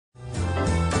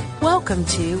Welcome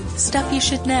to Stuff You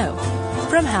Should Know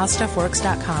from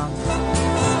HowStuffWorks.com.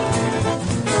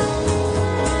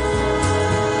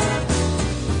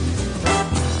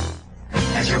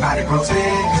 As your body grows bigger,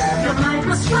 your mind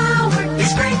must flower.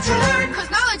 It's great to learn, 'cause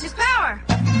knowledge is power.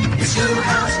 It's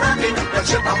Schoolhouse rocking, the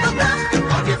chip off the block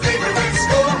on your favorite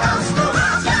Schoolhouse.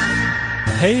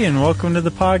 Hey, and welcome to the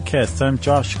podcast. I'm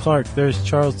Josh Clark. There's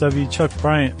Charles W. Chuck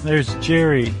Bryant. There's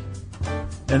Jerry.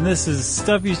 And this is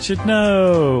Stuff You Should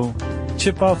Know.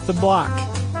 Chip off the block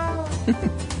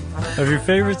of your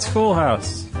favorite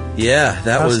Schoolhouse. Yeah,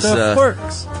 that How was, stuff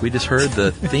works. We just heard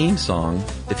the theme song.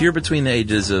 If you're between the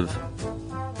ages of,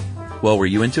 well, were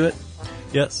you into it?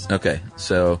 Yes. Okay,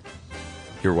 so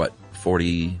you're what,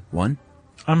 41?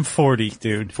 I'm 40,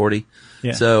 dude. 40?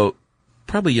 Yeah. So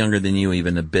probably younger than you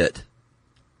even a bit.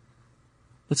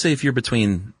 Let's say if you're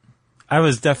between... I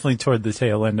was definitely toward the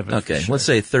tail end of it. Okay, sure. Let's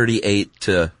say 38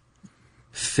 to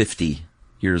 50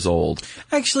 years old.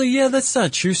 Actually, yeah, that's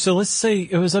not true. So let's say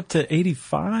it was up to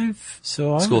 85.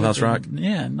 So Schoolhouse Rock?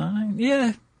 Yeah, 9.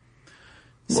 Yeah.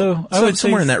 So I So would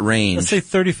somewhere say, in that range. Let's say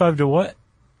 35 to what?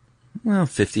 Well,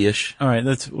 50-ish. All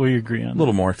right, we agree on. A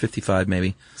little more, 55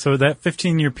 maybe. So that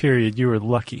 15-year period, you were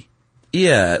lucky.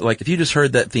 Yeah, like if you just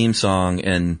heard that theme song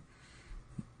and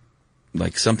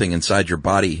like something inside your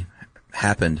body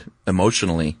happened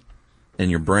emotionally in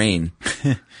your brain,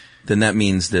 then that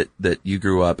means that you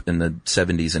grew up in the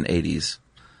 70s and 80s.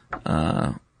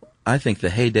 I think the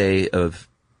heyday of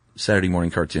Saturday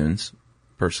morning cartoons,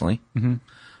 personally,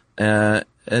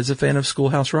 as a fan of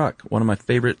Schoolhouse Rock, one of my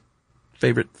favorite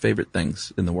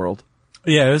things in the world.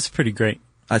 Yeah, it was pretty great.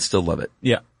 I still love it.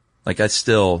 Yeah. Like I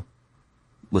still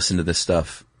listen to this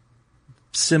stuff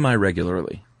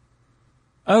semi-regularly.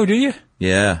 Oh, do you?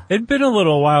 Yeah. It'd been a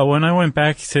little while. When I went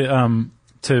back to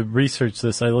research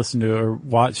this, I listened to or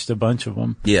watched a bunch of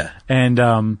them. Yeah.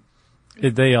 And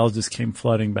they all just came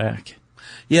flooding back.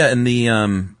 Yeah, and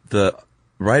the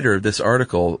writer of this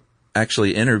article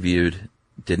actually interviewed,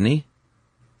 didn't he?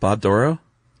 Bob Doro?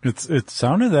 It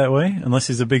sounded that way, unless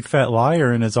he's a big fat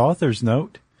liar in his author's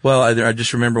note. Well, I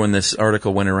just remember when this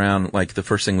article went around, like the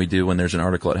first thing we do when there's an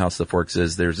article at How Stuff Works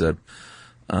is there's a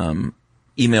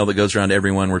email that goes around to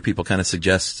everyone where people kind of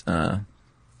suggest kind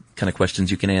of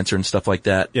questions you can answer and stuff like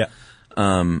that. Yeah.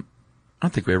 I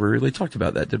don't think we ever really talked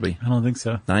about that, did we? I don't think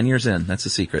so. 9 years in, that's a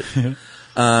secret.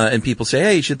 And people say,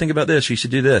 hey, you should think about this, you should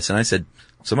do this. And I said,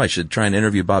 somebody should try and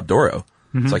interview Bob Doro.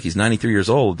 Mm-hmm. It's like he's 93 years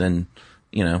old and,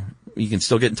 you know, you can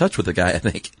still get in touch with the guy, I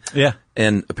think. Yeah.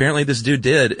 And apparently this dude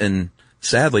did, and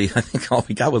sadly, I think all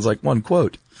we got was like one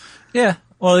quote. Yeah.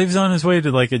 Well, he was on his way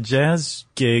to like a jazz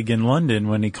gig in London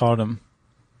when he caught him.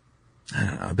 I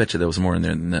don't know. I bet you there was more in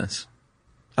there than this.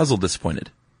 I was a little disappointed.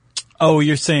 Oh,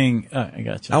 you're saying, I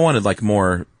got you. I wanted like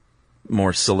more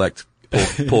select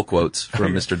pull quotes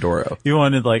from Mr. Doro. You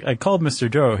wanted like, I called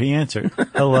Mr. Doro. He answered.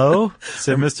 Hello?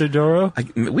 Said Mr. Doro.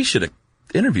 We should have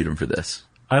interviewed him for this.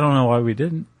 I don't know why we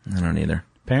didn't. I don't either.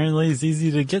 Apparently it's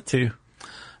easy to get to.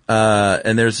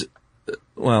 And there's,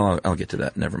 well, I'll get to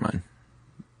that. Never mind.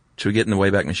 Should we get in the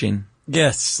Wayback Machine?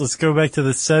 Yes. Let's go back to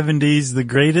the 70s, the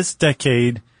greatest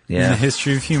decade in the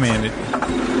history of humanity.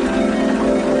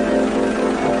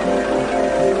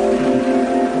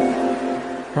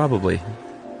 Probably.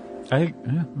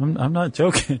 I'm not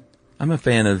joking. I'm a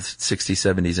fan of 60s,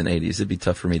 70s, and 80s. It'd be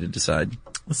tough for me to decide.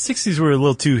 The 60s were a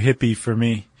little too hippie for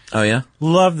me. Oh, yeah?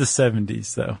 Love the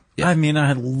 70s, though. Yeah. I mean,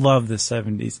 I love the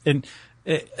 70s. And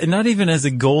not even as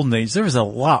a golden age. There was a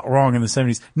lot wrong in the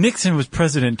 70s. Nixon was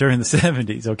president during the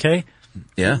 70s, okay?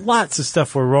 Yeah. Lots of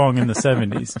stuff were wrong in the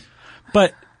 70s.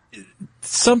 But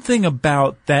something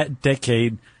about that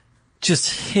decade just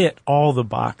hit all the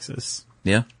boxes.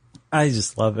 Yeah? I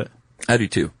just love it. I do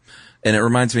too. And it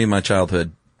reminds me of my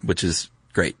childhood, which is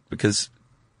great because,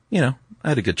 you know, I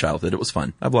had a good childhood. It was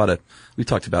fun. We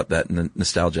talked about that in the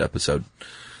nostalgia episode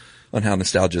on how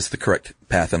nostalgia is the correct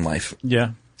path in life.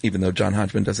 Yeah. Even though John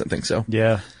Hodgman doesn't think so.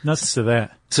 Yeah. Nuts to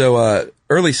that. So,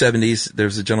 early 70s,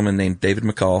 there's a gentleman named David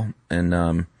McCall,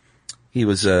 and,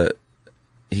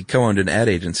 he co-owned an ad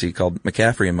agency called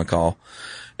McCaffrey and McCall.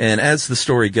 And as the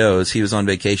story goes, he was on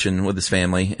vacation with his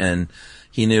family and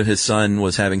he knew his son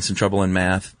was having some trouble in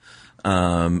math,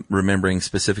 remembering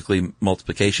specifically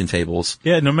multiplication tables.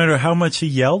 Yeah, no matter how much he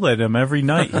yelled at him every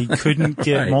night, he couldn't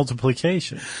get Right.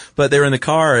 multiplication. But they were in the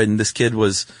car and this kid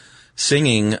was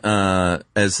singing,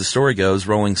 as the story goes,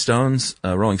 Rolling Stones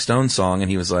song. And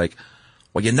he was like,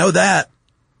 well, you know that.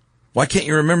 Why can't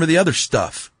you remember the other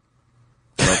stuff?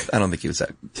 Well, I don't think he was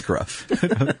that gruff. I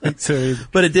don't think so either.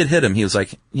 But it did hit him. He was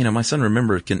like, you know, my son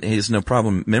he has no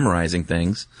problem memorizing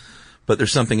things, but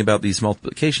there's something about these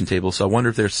multiplication tables. So I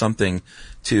wonder if there's something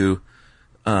to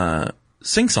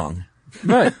sing-song.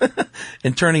 Right.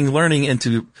 And turning learning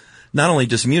into not only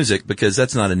just music, because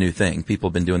that's not a new thing. People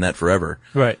have been doing that forever.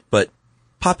 Right. But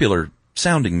popular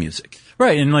sounding music.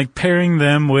 Right. And like pairing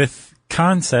them with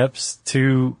concepts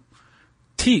to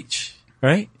teach,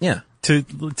 right? Yeah. To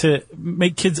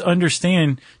make kids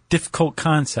understand difficult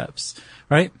concepts,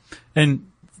 right? And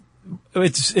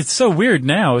it's so weird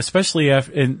now, especially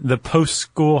in the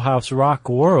post-Schoolhouse Rock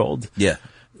world. Yeah.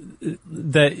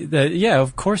 That yeah,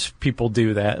 of course people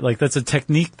do that. Like that's a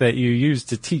technique that you use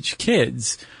to teach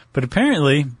kids. But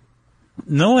apparently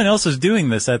no one else was doing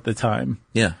this at the time.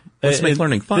 Yeah. Let's make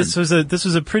learning fun. This was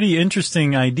a pretty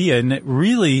interesting idea, and it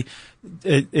really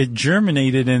it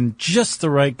germinated in just the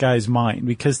right guy's mind,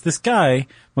 because this guy,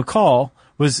 McCall,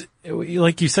 was,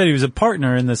 like you said, he was a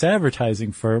partner in this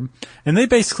advertising firm, and they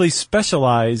basically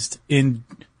specialized in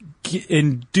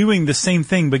doing the same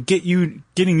thing, but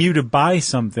getting you to buy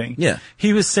something. Yeah.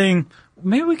 He was saying,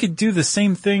 maybe we could do the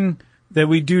same thing that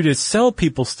we do to sell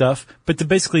people stuff, but to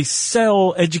basically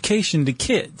sell education to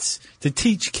kids, to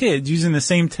teach kids using the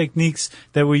same techniques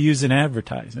that we use in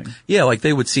advertising. Yeah, like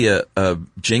they would see a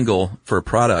jingle for a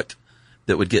product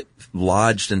that would get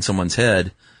lodged in someone's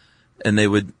head, and they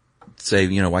would say,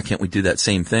 why can't we do that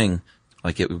same thing?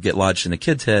 Like it would get lodged in a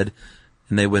kid's head,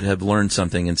 and they would have learned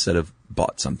something instead of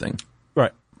bought something.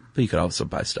 Right. But you could also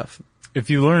buy stuff. If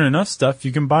you learn enough stuff,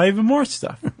 you can buy even more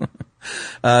stuff.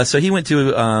 So he went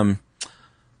to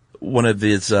one of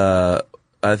his, I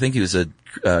think he was a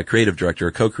creative director,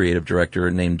 a co-creative director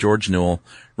named George Newell,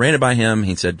 ran it by him.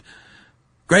 He said,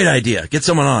 great idea. Get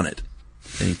someone on it.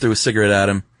 And he threw a cigarette at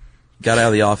him, got out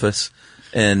of the office,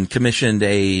 and commissioned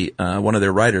one of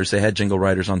their writers. They had jingle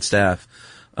writers on staff,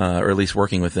 or at least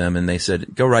working with them. And they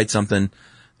said, go write something.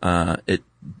 It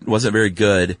wasn't very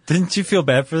good. Didn't you feel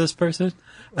bad for this person?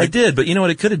 I did, but you know what?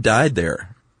 It could have died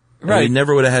there. Right. We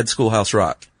never would have had Schoolhouse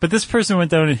Rock. But this person went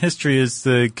down in history as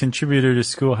the contributor to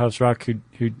Schoolhouse Rock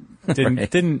who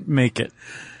didn't make it.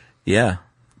 Yeah.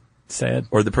 Sad.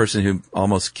 Or the person who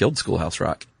almost killed Schoolhouse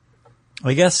Rock.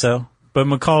 I guess so. But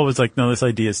McCall was like, no, this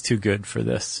idea is too good for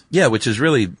this. Yeah, which is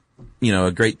really,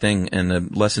 a great thing and a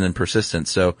lesson in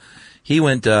persistence. So he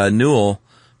went, Newell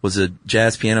was a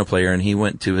jazz piano player, and he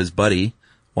went to his buddy,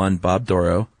 one Bob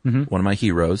Doro, one of my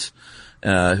heroes,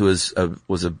 who is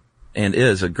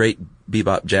a great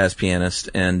bebop jazz pianist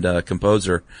and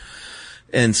composer,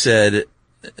 and said,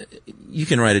 you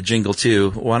can write a jingle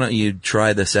too. Why don't you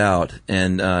try this out?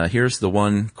 And here's the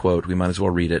one quote. We might as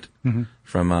well read it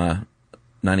from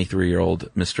 93-year-old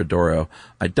Mr. Doro.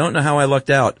 I don't know how I lucked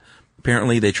out.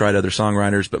 Apparently they tried other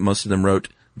songwriters, but most of them wrote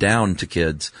down to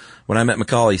kids. When I met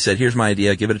McCall, he said, here's my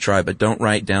idea. Give it a try, but don't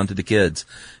write down to the kids.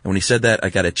 And when he said that, I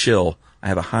got a chill. I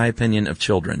have a high opinion of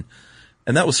children.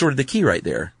 And that was sort of the key right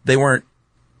there. They weren't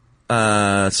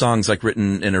songs like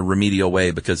written in a remedial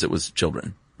way because it was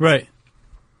children. Right.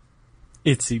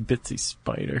 Itsy bitsy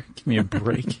spider. Give me a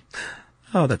break.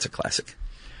 Oh, that's a classic.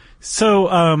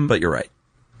 So, but you're right.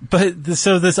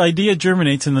 So this idea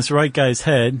germinates in this right guy's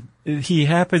head. He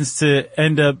happens to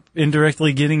end up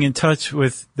indirectly getting in touch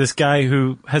with this guy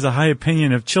who has a high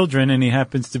opinion of children, and he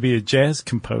happens to be a jazz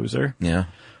composer. Yeah.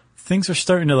 Things are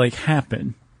starting to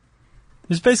happen.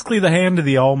 There's basically the hand of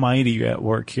the Almighty at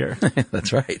work here.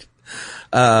 That's right.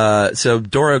 So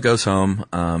Doro goes home.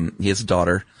 He has a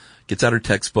daughter, gets out her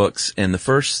textbooks, and the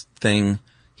first thing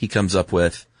he comes up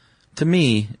with, to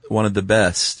me, one of the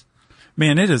best.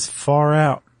 Man, it is far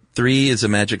out. 3 is a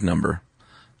magic number.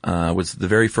 Was the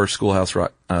very first Schoolhouse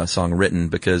Rock song written,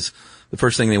 because the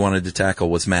first thing they wanted to tackle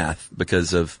was math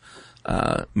because of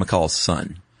McCall's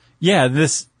son. Yeah,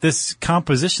 this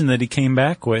composition that he came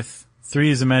back with, 3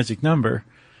 is a magic number.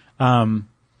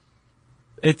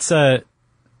 It's when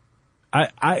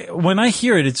I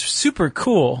hear it, it's super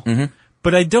cool.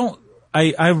 But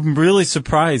I'm really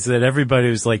surprised that everybody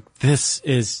was like, this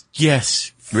is,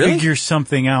 yes, really? Figure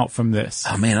something out from this.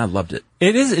 Oh man, I loved it.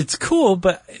 It's cool,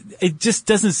 but it just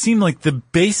doesn't seem like the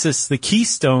basis, the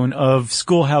keystone of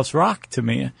Schoolhouse Rock to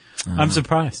me. I'm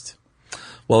surprised.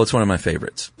 Well, it's one of my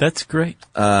favorites. That's great.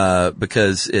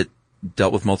 Because it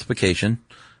dealt with multiplication.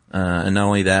 And not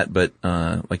only that, but,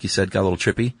 like you said, got a little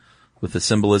trippy with the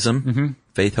symbolism,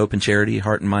 faith, hope, and charity,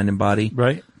 heart and mind and body.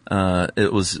 Right.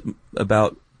 It was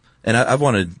about, and I've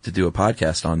wanted to do a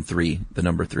podcast on 3, the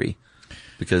number 3,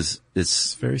 because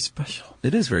it's very special.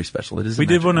 It is very special. It is. We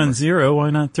did one number. On 0. Why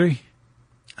not 3?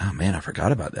 Oh man, I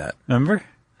forgot about that. Remember?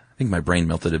 I think my brain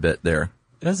melted a bit there.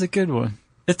 That's a good one.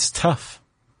 It's tough.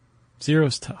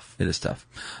 0's tough. It is tough.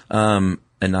 And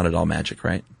not at all magic,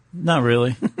 right? Not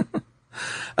really.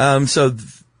 So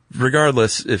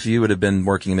regardless, if you would have been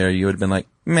working there, you would have been like,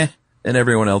 meh, and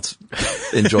everyone else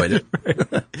enjoyed it.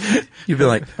 You'd be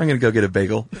like, I'm going to go get a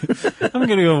bagel. I'm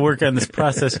going to go work on this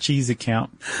processed cheese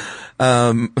account.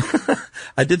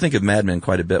 I did think of Mad Men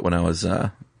quite a bit when I was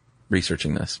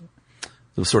researching this.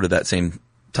 It was sort of that same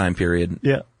time period.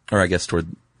 Yeah. Or I guess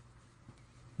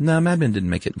No, Mad Men didn't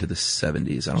make it into the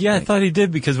 70s, I don't think. I thought he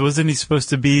did, because wasn't he supposed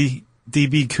to be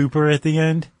D.B. Cooper at the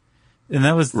end? And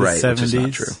that was the 70s. Which is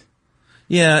not true.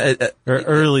 Yeah. Or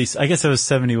early, I guess it was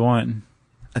 71.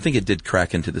 I think it did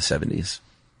crack into the 70s.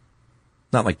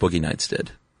 Not like Boogie Nights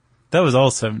did. That was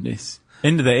all 70s.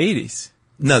 Into the 80s.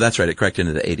 No, that's right. It cracked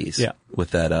into the 80s. Yeah.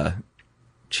 With that,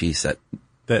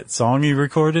 that song you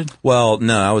recorded? Well,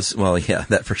 no, yeah,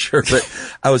 that for sure. But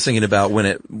I was thinking about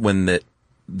when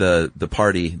the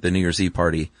party, the New Year's Eve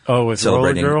party. Oh, with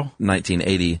celebrating Roller Girl?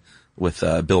 1980 with,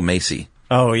 Bill Macy.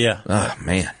 Oh, yeah. Oh,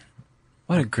 man.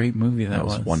 What a great movie that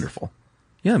was. That was wonderful.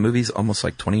 Yeah, the movie's almost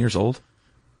like 20 years old.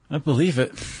 I believe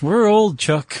it. We're old,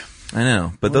 Chuck. I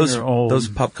know, but We're old. those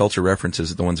pop culture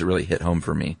references are the ones that really hit home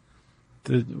for me.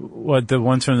 The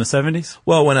ones from the 70s?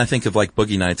 Well, when I think of like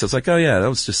Boogie Nights, I was like, oh yeah, that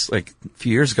was just like a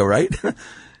few years ago, right?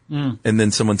 And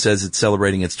then someone says it's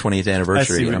celebrating its 20th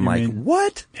anniversary, and I'm like,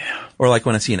 what? Yeah. Or like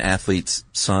when I see an athlete's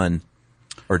son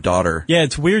or daughter. Yeah,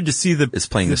 it's weird to see is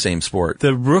playing the same sport.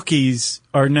 The rookies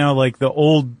are now like the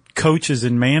old coaches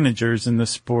and managers in the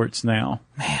sports now.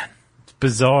 Man. It's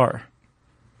bizarre.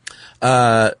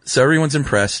 So everyone's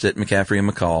impressed at McCaffrey and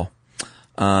McCall.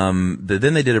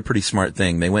 Then they did a pretty smart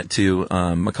thing. They went to,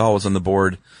 McCall was on the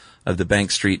board of the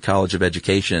Bank Street College of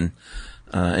Education,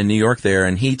 in New York there,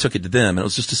 and he took it to them, and it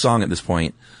was just a song at this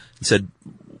point. He said,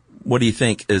 what do you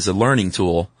think is a learning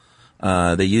tool?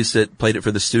 They used it, played it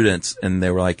for the students, and they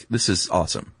were like, this is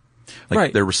awesome. Like,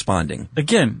 right. They're responding.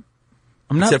 Again,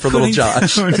 I'm not Except for little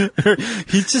Josh.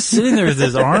 He's just sitting there with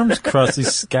his arms crossed.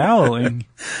 He's scowling.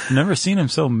 Never seen him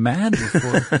so mad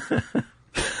before.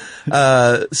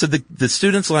 So the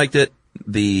students liked it.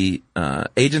 The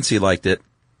agency liked it.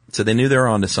 So they knew they were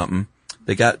onto something.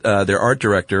 They got their art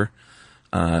director,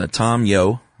 Tom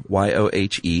Yo,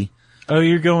 Yohe. Oh,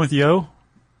 you're going with Yo?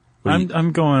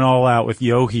 I'm going all out with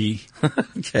Yohe.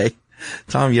 Okay.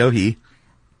 Tom Yohe.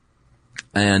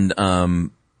 And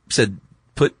said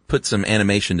put some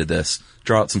animation to this,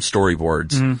 draw out some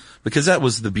storyboards. Because that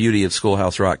was the beauty of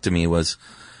Schoolhouse Rock to me was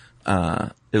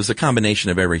it was a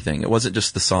combination of everything. It wasn't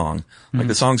just the song. Like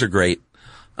the songs are great.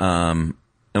 And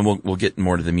we'll get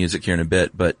more to the music here in a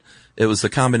bit, but it was the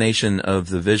combination of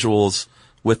the visuals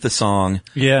with the song.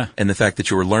 Yeah. And the fact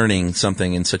that you were learning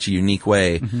something in such a unique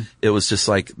way. It was just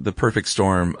like the perfect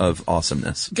storm of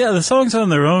awesomeness. Yeah, the songs on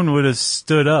their own would have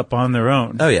stood up on their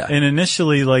own. Oh yeah. And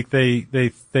initially, like they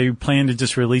planned to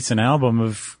just release an album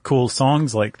of cool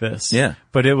songs like this. Yeah.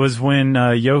 But it was when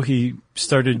Yohe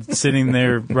started sitting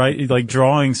there, like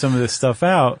drawing some of this stuff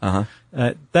out.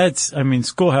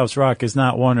 Schoolhouse Rock is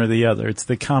not one or the other. It's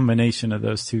the combination of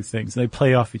those two things. They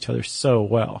play off each other so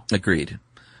well. Agreed.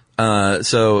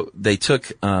 So they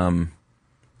took, now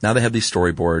they have these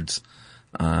storyboards.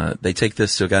 They take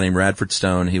this to a guy named Radford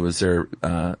Stone. He was their,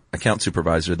 account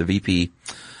supervisor, the VP,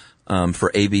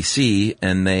 for ABC.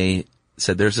 And they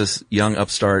said, there's this young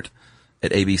upstart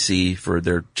at ABC for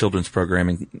their children's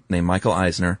programming named Michael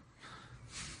Eisner.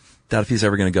 Doubt if he's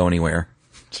ever going to go anywhere.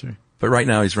 Sure. But right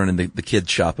now he's running the kids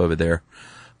shop over there.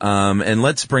 And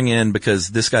let's bring in, because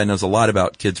this guy knows a lot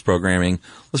about kids programming,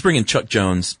 let's bring in Chuck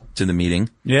Jones to the meeting.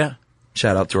 Yeah.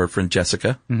 Shout out to our friend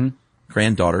Jessica,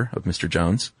 granddaughter of Mr.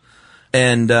 Jones.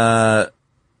 And,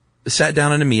 sat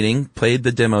down in a meeting, played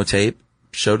the demo tape,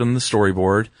 showed him the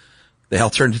storyboard. They all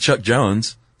turned to Chuck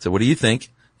Jones, said, what do you think?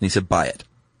 And he said, buy it.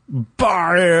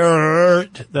 Buy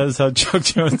it! That was how Chuck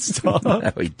Jones talked.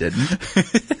 No, he didn't.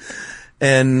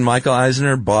 And Michael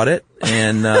Eisner bought it,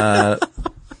 and,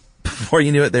 before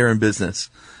you knew it, they were in business.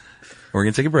 We're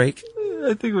going to take a break.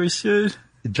 I think we should.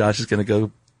 Josh is going to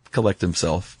go collect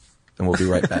himself, and we'll be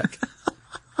right back.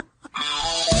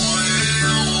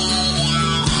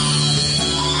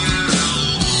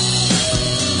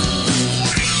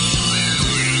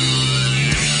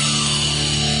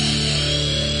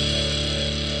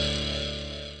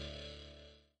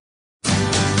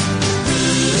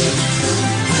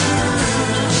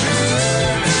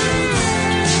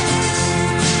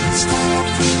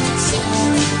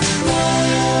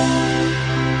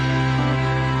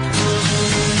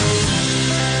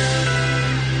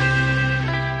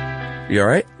 You all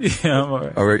right? Yeah, I'm all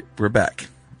right. All right, we're back.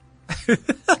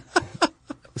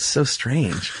 So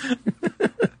strange.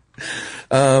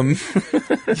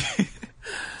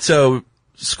 So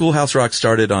Schoolhouse Rock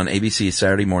started on ABC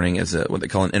Saturday morning as what they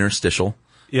call an interstitial.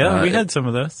 Yeah, we had some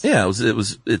of this. Yeah,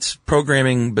 it's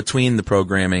programming between the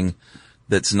programming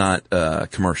that's not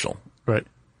commercial. Right.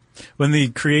 When the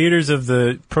creators of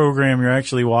the program you're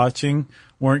actually watching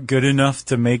weren't good enough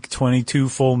to make 22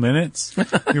 full minutes,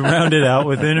 you round it out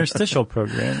with interstitial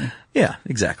programming. Yeah,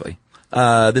 exactly.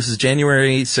 This is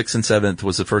January 6th and 7th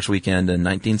was the first weekend in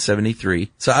 1973.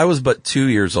 So I was but 2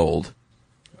 years old.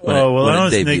 When I it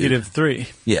was debuted. -3.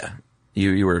 Yeah.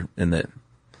 You were in the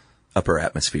upper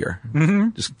atmosphere.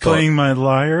 Mm-hmm. Just Playing my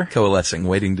lyre. coalescing,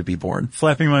 waiting to be born.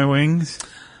 Flapping my wings.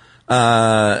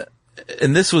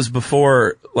 And this was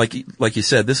before, like you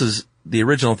said, the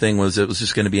original thing was it was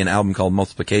just going to be an album called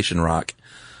Multiplication Rock,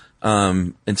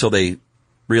 until they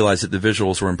realized that the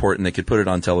visuals were important. They could put it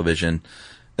on television.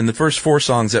 And the first 4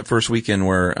 songs that first weekend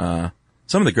were,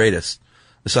 some of the greatest.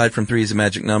 Aside from Three's a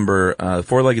Magic Number,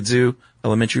 Four-Legged Zoo,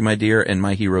 Elementary My Dear, and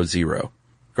My Hero Zero.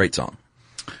 Great song.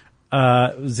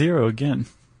 Zero again.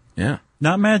 Yeah.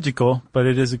 Not magical, but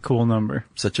it is a cool number.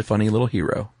 Such a funny little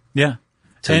hero. Yeah.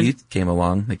 Till you came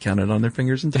along, they counted on their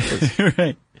fingers and toes.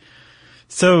 Right.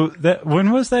 So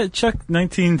when was that, Chuck?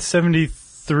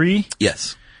 1973?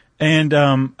 Yes. And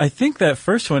I think that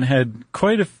first one had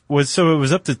it was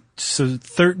up to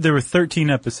there were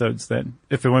 13 episodes then,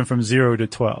 if it went from 0 to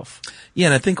 12. Yeah,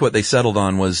 and I think what they settled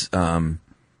on was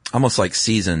almost like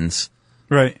seasons,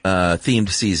 right? Themed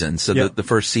seasons. So Yep. the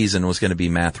first season was going to be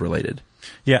math related.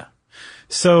 Yeah.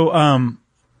 So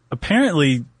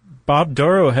apparently Bob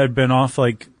Dorough had been off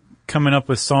like coming up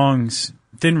with songs.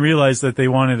 Didn't realize that they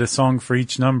wanted a song for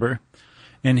each number,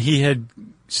 and he had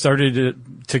started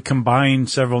to combine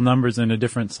several numbers in a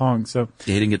different song. So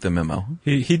He didn't get the memo.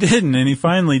 he didn't, and he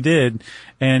finally did.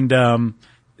 And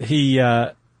he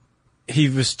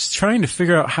was trying to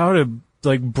figure out how to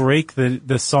like break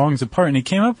the songs apart, and he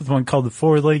came up with one called the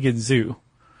Four-Legged Zoo.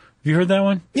 Have you heard that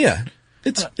one? Yeah,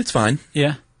 it's fine.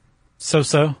 Yeah.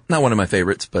 So. Not one of my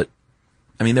favorites, but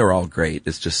I mean they were all great.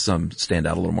 It's just some stand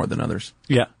out a little more than others.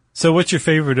 Yeah. So what's your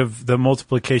favorite of the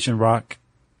Multiplication Rock?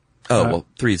 Oh, well,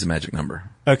 3 is a magic number.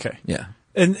 Okay. Yeah.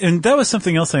 And that was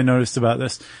something else I noticed about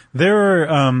this. There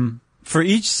were, for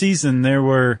each season, there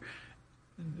were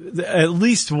at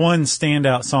least one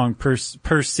standout song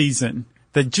per season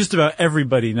that just about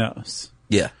everybody knows.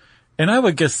 Yeah. And I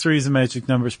would guess 3 is a magic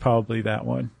number is probably that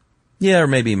one. Yeah, or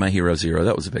maybe My Hero Zero.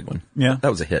 That was a big one. Yeah.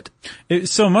 That was a hit.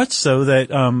 So much so that,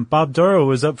 Bob Dorough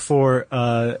was up for,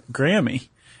 Grammy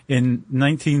in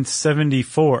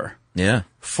 1974. Yeah.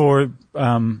 For,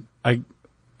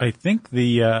 I think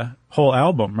the, whole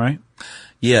album, right?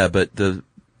 Yeah, but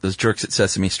those jerks at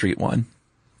Sesame Street won.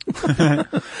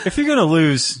 If you're gonna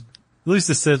lose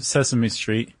to Sesame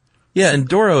Street. Yeah, and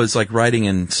Dorough is like writing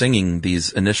and singing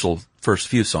these initial first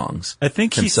few songs. I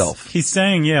think himself. He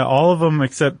sang, all of them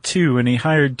except 2, and he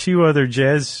hired 2 other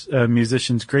jazz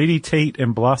musicians, Grady Tate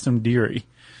and Blossom Dearie.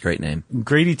 Great name.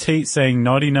 Grady Tate sang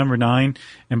Naughty Number 9,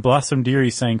 and Blossom Dearie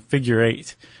sang Figure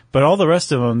 8. But all the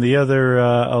rest of them, the other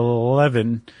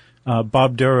 11,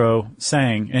 Bob Dorough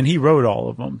sang, and he wrote all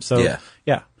of them. So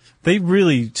yeah, they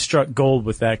really struck gold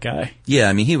with that guy. Yeah,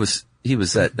 I mean he was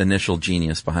that initial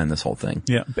genius behind this whole thing.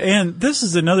 Yeah, and this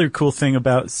is another cool thing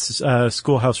about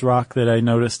Schoolhouse Rock that I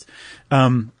noticed.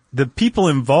 The people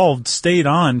involved stayed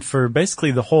on for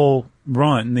basically the whole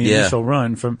run, the initial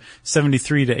run from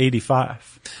 73 to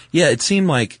 85. Yeah, it seemed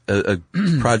like a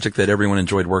project that everyone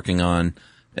enjoyed working on,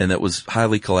 and that was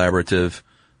highly collaborative.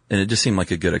 And it just seemed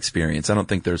like a good experience. I don't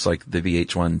think there's like the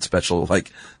VH1 special,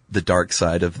 like the dark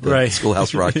side of the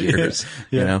Schoolhouse Rock years,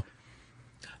 you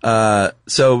know?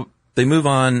 So they move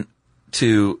on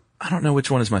to, I don't know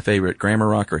which one is my favorite, Grammar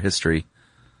Rock or History.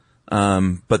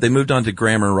 But they moved on to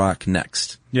Grammar Rock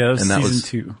next. Yeah, that was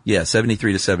season 2. Yeah,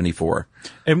 73 to 74.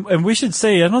 And we should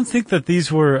say, I don't think that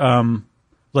these were,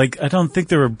 I don't think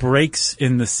there were breaks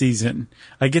in the season.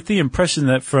 I get the impression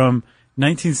that from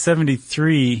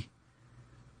 1973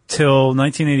 till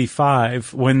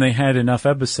 1985, when they had enough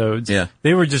episodes,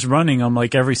 they were just running them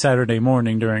like every Saturday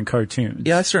morning during cartoons.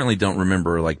 Yeah, I certainly don't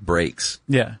remember like breaks.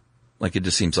 Yeah. Like it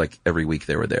just seems like every week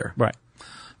they were there. Right.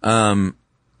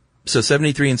 So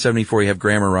 73 and 74, you have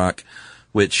Grammar Rock,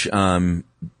 which,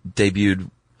 debuted,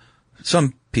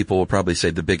 some people will probably say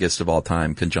the biggest of all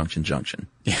time, Conjunction Junction.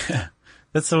 Yeah.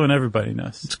 That's the one everybody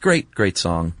knows. It's a great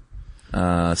song.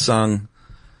 Sung,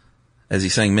 as he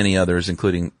sang many others,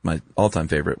 including my all-time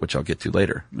favorite, which I'll get to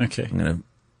later. Okay.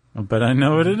 I'll bet I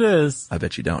know what it is. I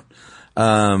bet you don't.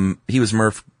 He was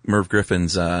Merv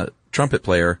Griffin's, trumpet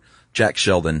player, Jack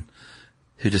Sheldon,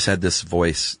 who just had this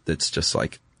voice that's just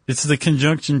like... It's the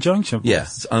Conjunction Junction voice. Yeah,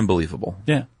 it's unbelievable.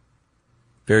 Yeah.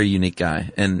 Very unique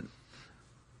guy. And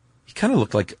he kind of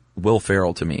looked like Will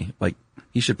Ferrell to me. Like,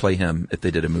 he should play him if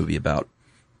they did a movie about...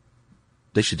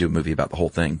 They should do a movie about the whole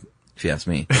thing. if you ask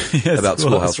me, Yeah, about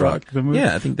Schoolhouse Rock. the movie.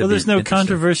 Yeah, I think well, there's no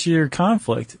controversy or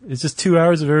conflict. It's just 2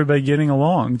 hours of everybody getting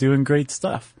along, doing great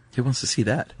stuff. Who wants to see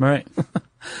that? Right.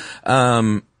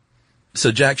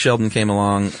 So Jack Sheldon came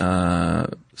along,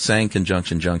 sang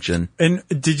Conjunction Junction. And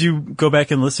did you go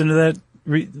back and listen to that,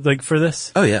 for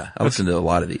this? Oh yeah, I listened to a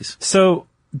lot of these. So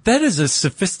that is a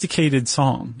sophisticated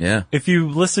song. Yeah. If you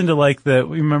listen to we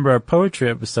remember our poetry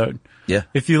episode. Yeah.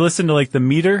 If you listen to the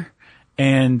meter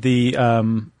and the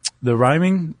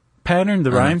rhyming pattern,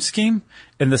 the rhyme scheme,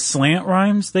 and the slant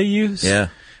rhymes they use. Yeah.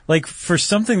 For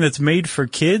something that's made for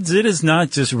kids, it is not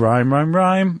just rhyme, rhyme,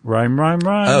 rhyme, rhyme, rhyme,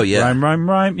 rhyme. Oh, yeah. Rhyme, rhyme,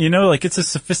 rhyme. It's a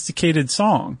sophisticated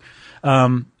song.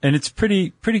 And it's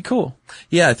pretty cool.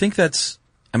 Yeah, I think that's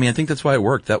why it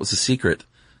worked. That was the secret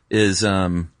is,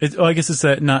 I guess it's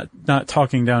that not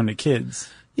talking down to kids.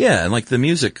 yeah, and the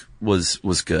music was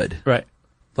good. Right.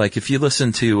 If you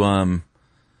listen to,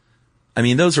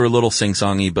 those are a little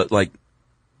sing-songy, but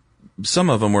some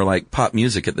of them were pop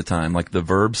music at the time, the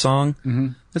Verb song. Mm-hmm.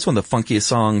 That's one of the funkiest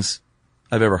songs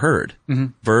I've ever heard. Mm-hmm.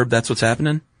 Verb, That's What's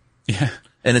Happening. Yeah.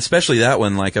 And especially that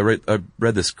one, I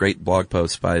read this great blog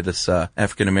post by this,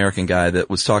 African-American guy that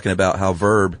was talking about how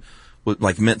Verb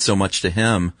meant so much to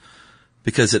him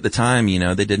because at the time,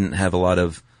 they didn't have a lot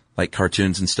of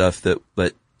cartoons and stuff that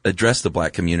addressed the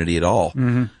black community at all.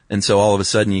 Mm-hmm. And so all of a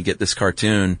sudden you get this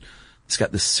cartoon. It's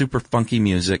got this super funky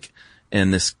music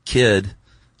and this kid,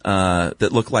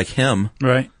 that looked like him.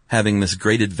 Right. Having this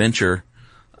great adventure,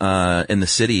 in the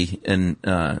city. And,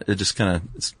 it just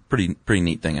it's pretty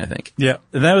neat thing, I think. Yeah.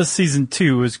 That was season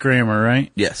 2 was Grammar,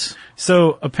 right? Yes.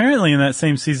 So apparently in that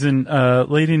same season, a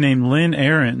lady named Lynn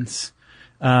Ahrens,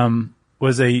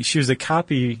 she was a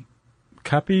copy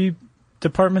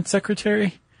department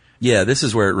secretary. Yeah, this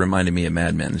is where it reminded me of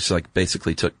Mad Men. It's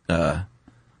basically took,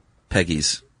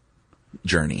 Peggy's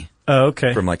journey. Oh,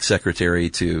 okay. From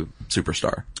secretary to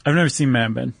superstar. I've never seen Mad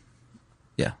Men.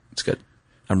 Yeah, it's good.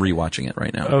 I'm rewatching it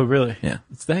right now. Oh, really? Yeah.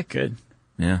 It's that good.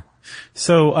 Yeah.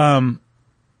 So,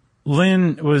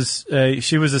 Lynn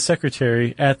she was a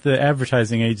secretary at the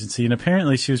advertising agency, and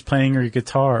apparently she was playing her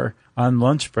guitar on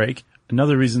lunch break.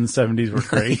 Another reason the 70s were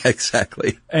great.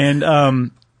 Exactly. And,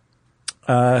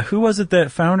 who was it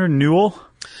that found her? Newell?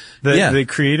 The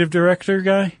creative director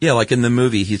guy? Yeah, in the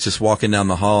movie, he's just walking down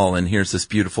the hall and hears this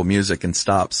beautiful music and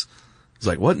stops. He's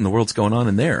like, what in the world's going on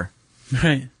in there?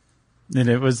 Right. And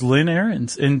it was Lynn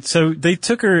Ahrens. And so they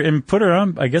took her and put her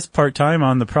on, I guess, part-time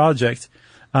on the project.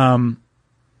 And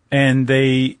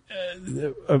they,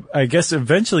 I guess,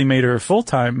 eventually made her a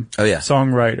full-time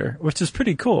songwriter, which is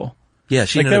pretty cool. Yeah,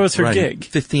 she ended that up was her writing gig.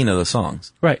 15 of the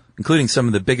songs. Right. Including some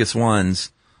of the biggest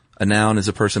ones. A Noun is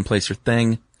a Person, Place, or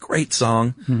Thing. Great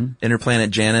song. Mm-hmm.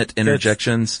 Interplanet Janet,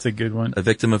 Interjections. That's a good one. A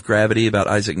Victim of Gravity about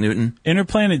Isaac Newton.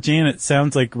 Interplanet Janet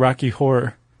sounds like Rocky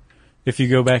Horror if you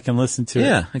go back and listen to it.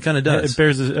 Yeah, it kind of does. It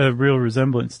bears a real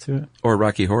resemblance to it. Or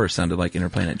Rocky Horror sounded like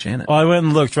Interplanet Janet. Oh, I went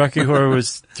and looked. Rocky Horror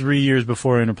was 3 years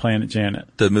before Interplanet Janet.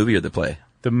 The movie or the play?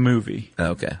 The movie.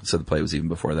 Oh, okay. So the play was even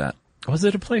before that. Was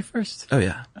it a play first? Oh,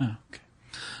 yeah. Oh,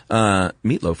 okay.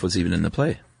 Meatloaf was even in the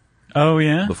play. Oh,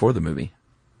 yeah? Before the movie.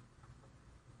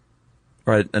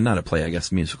 Or not a play, I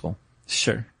guess, musical.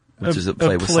 Sure. Which is a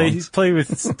play with songs. Play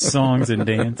with songs and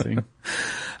dancing.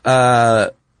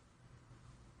 So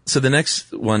the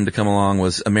next one to come along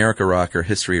was America Rock or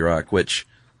History Rock, which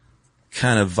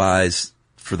kind of vies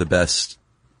for the best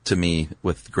to me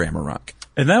with Grammar Rock.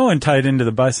 And that one tied into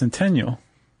the bicentennial.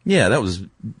 Yeah, that was a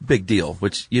big deal,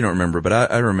 which you don't remember,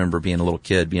 but I remember being a little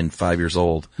kid, being 5 years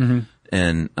old,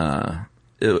 and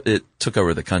it took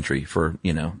over the country for,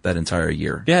 that entire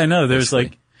year. Yeah, I know. There's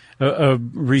a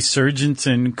resurgence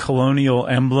in colonial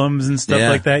emblems and stuff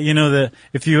like that. That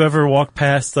if you ever walk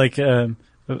past a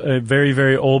very,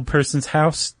 very old person's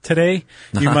house today,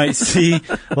 you might see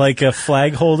a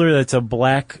flag holder that's a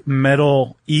black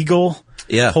metal eagle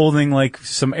holding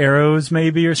some arrows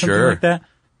maybe or something like that.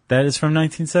 That is from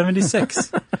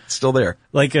 1976. Still there.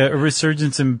 A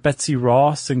resurgence in Betsy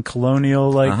Ross and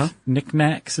colonial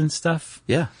knickknacks and stuff.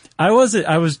 Yeah. I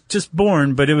was just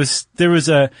born, but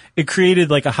it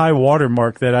created a high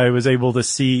watermark that I was able to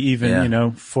see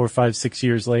even, 4, 5, 6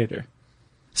 years later.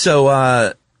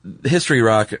 So, History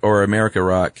Rock or America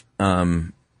Rock,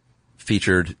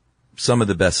 featured some of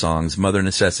the best songs, Mother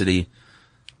Necessity,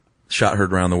 Shot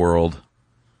Heard Around the World,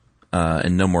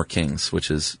 and No More Kings, which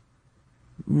is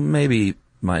maybe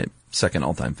my second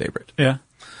all-time favorite. Yeah.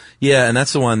 Yeah, and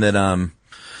that's the one that,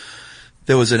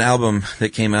 there was an album that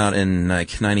came out in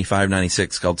 95,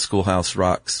 96 called Schoolhouse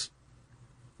Rocks?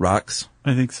 I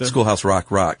think so. Schoolhouse Rock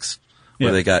Rocks,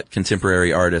 where they got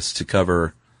contemporary artists to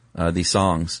cover, these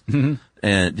songs. Mm-hmm.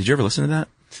 And did you ever listen to that?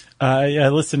 I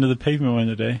listened to the Pavement one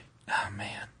today. Oh,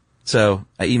 man. So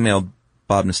I emailed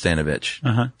Bob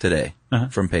Nastanovich today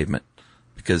from Pavement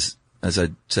because, as I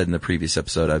said in the previous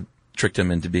episode, I tricked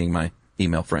him into being my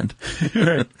email friend.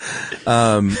 Right.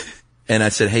 And I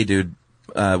said, hey, dude,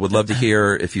 would love to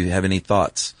hear if you have any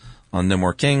thoughts on No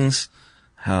More Kings,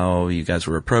 how you guys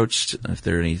were approached, if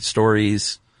there are any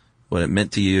stories, what it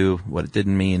meant to you, what it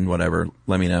didn't mean, whatever.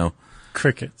 Let me know.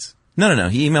 Crickets. No.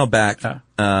 He emailed back, Oh.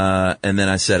 and then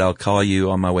I said, I'll call you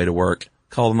on my way to work.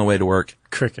 Called on the way to work.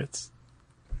 Crickets.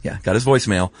 Yeah, got his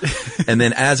voicemail. And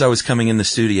then as I was coming in the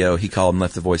studio, he called and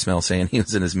left the voicemail saying he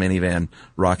was in his minivan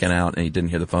rocking out and he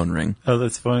didn't hear the phone ring. Oh,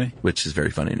 that's funny. Which is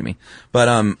very funny to me.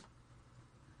 But,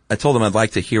 I told him I'd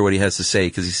like to hear what he has to say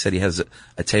because he said he has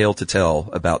a tale to tell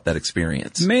about that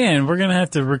experience. Man, we're going to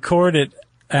have to record it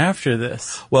after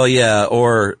this. Well, yeah,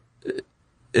 or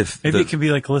if Maybe it could be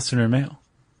like listener mail.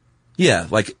 Yeah,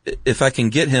 like if I can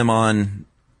get him on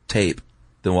tape,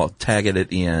 then we'll tag it at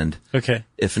the end. Okay.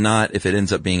 If not, if it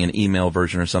ends up being an email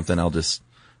version or something, I'll just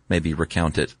maybe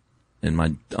recount it in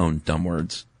my own dumb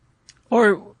words.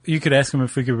 Or you could ask him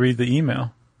if we could read the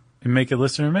email and make it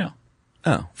listener mail.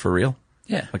 Oh, for real?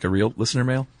 Yeah. Like a real listener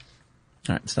mail?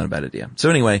 All right, it's not a bad idea. So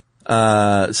anyway,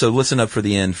 so listen up for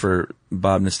the end for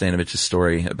Bob Nastanovich's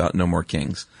story about No More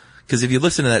Kings. Because if you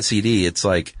listen to that CD, it's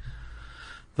like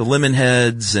the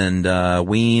Lemonheads and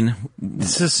Ween.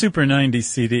 It's a super 90s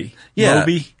CD. Yeah.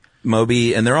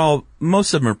 Moby. And they're all,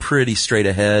 most of them are pretty straight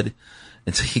ahead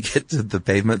until you get to the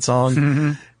Pavement song.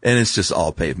 Mm-hmm. And it's just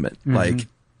all Pavement. Mm-hmm. Like,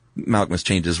 Malcolm has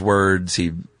changed his words.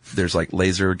 There's like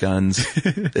laser guns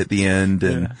at the end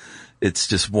and it's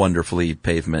just wonderfully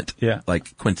Pavement. Yeah.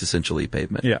 Like quintessentially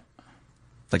Pavement. Yeah.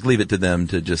 Like leave it to them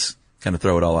to just kind of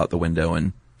throw it all out the window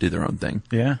and do their own thing.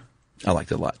 Yeah. I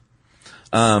liked it a lot.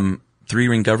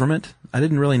 3-Ring Government. I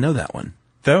didn't really know that one.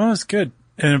 That one was good.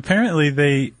 And apparently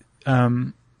they,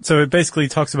 so it basically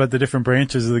talks about the different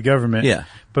branches of the government. Yeah.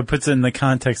 But puts it in the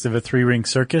context of a 3-ring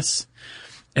circus.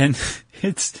 And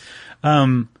it's,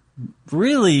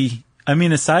 really, I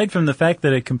mean, aside from the fact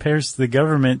that it compares the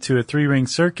government to a 3-ring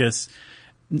circus,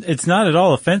 it's not at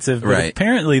all offensive. But right.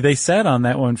 Apparently they sat on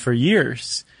that one for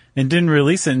years and didn't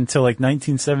release it until like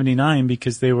 1979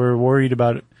 because they were worried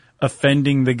about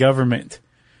offending the government,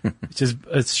 which is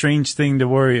a strange thing to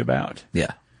worry about.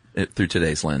 Yeah. Through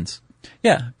today's lens.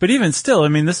 Yeah. But even still, I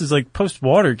mean, this is like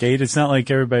post-Watergate. It's not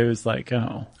like everybody was like,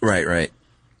 oh. Right.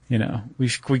 You know, we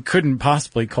couldn't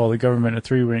possibly call the government a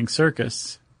 3-ring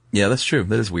circus. Yeah, that's true.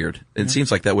 That is weird. It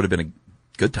seems like that would have been a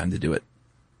good time to do it.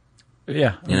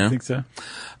 Yeah, I think so.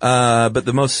 But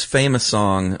the most famous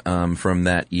song from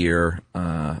that year,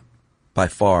 by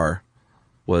far,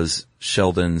 was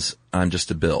Sheldon's "I'm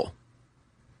Just a Bill."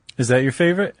 Is that your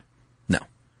favorite? No.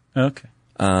 Okay.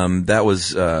 That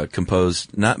was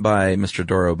composed not by Mr.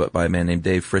 Doro, but by a man named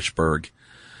Dave Frischberg.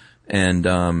 And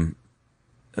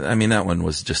I mean, that one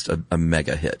was just a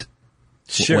mega hit.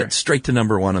 Sure. Went straight to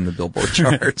number 1 on the Billboard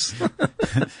charts.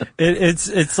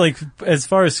 It's like, as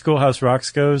far as Schoolhouse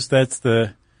Rocks goes, that's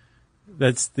the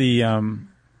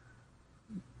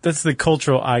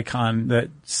cultural icon that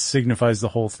signifies the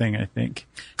whole thing, I think.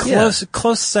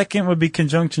 Close second would be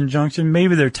Conjunction Junction.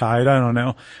 Maybe they're tied. I don't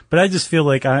know. But I just feel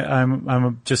like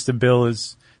I'm Just a Bill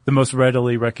is the most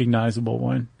readily recognizable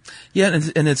one. Yeah.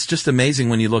 And it's just amazing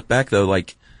when you look back though,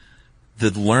 like the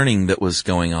learning that was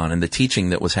going on and the teaching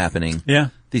that was happening. Yeah.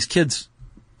 These kids,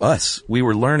 we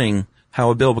were learning how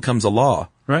a bill becomes a law.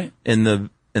 Right. In the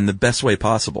best way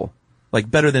possible. Like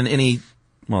better than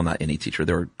not any teacher.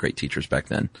 There were great teachers back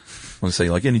then. I want to say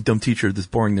like any dumb teacher that's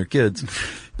boring their kids.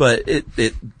 But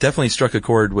it definitely struck a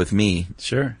chord with me.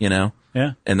 Sure. You know?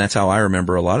 Yeah. And that's how I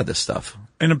remember a lot of this stuff.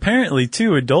 And apparently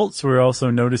too, adults were also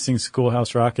noticing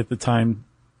Schoolhouse Rock at the time.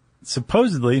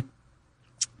 Supposedly,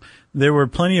 there were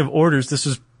plenty of orders. This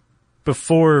was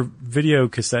before video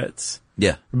cassettes.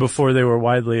 Yeah. Before they were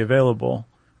widely available,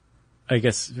 I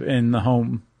guess, in the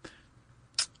home.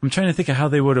 I'm trying to think of how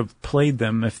they would have played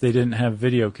them if they didn't have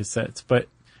video cassettes. But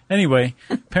anyway,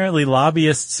 apparently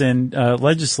lobbyists and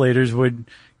legislators would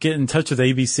get in touch with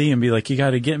ABC and be like, you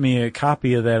got to get me a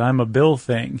copy of that I'm a Bill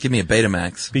thing. Give me a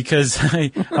Betamax. Because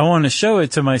I want to show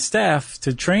it to my staff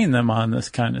to train them on this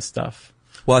kind of stuff.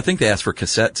 Well, I think they asked for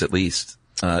cassettes at least,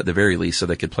 at the very least, so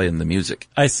they could play them the music.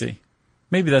 I see.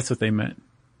 Maybe that's what they meant.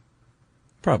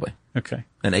 Probably. Okay.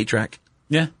 An 8-track?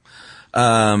 Yeah.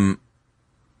 And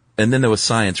then there was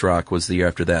Science Rock was the year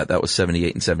after that. That was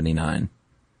 78 and 79,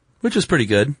 which was pretty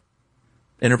good.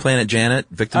 Interplanet Janet,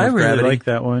 Victim of Gravity. I really like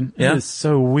that one. Yeah? It is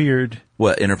so weird.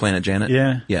 What, Interplanet Janet?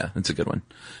 Yeah. Yeah, it's a good one.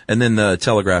 And then the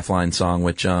Telegraph Line song,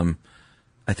 which, I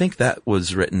think that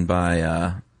was written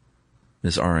by,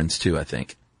 Ms. Ahrens too, I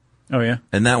think. Oh, yeah?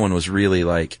 And that one was really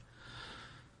like,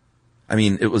 I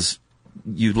mean,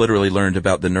 you literally learned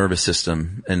about the nervous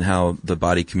system and how the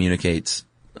body communicates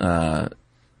to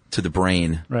the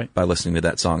brain by listening to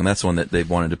that song. And that's one that they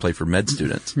wanted to play for med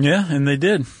students. Yeah, and they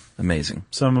did. Amazing.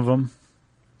 Some of them.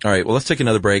 All right, well, let's take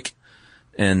another break.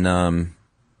 And,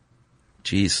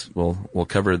 we'll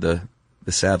cover the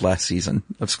sad last season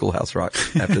of Schoolhouse Rock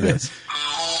after this.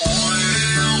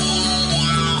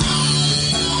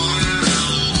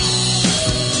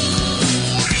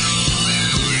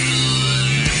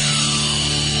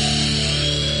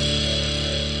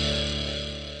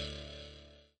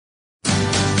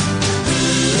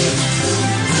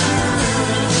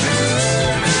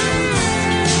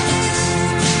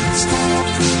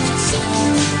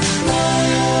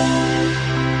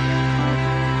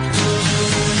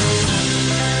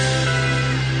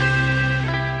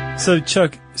 So,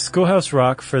 Chuck, Schoolhouse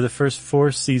Rock for the first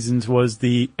 4 seasons was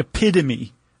the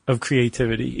epitome of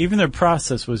creativity. Even their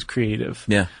process was creative.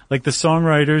 Yeah. Like the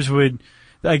songwriters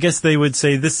I guess they would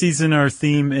say, this season our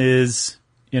theme is,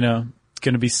 going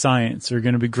to be science or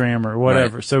going to be grammar or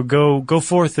whatever. Right. So go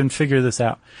forth and figure this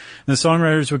out. And the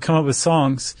songwriters would come up with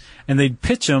songs and they'd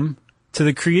pitch them to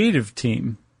the creative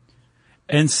team.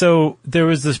 And so there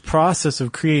was this process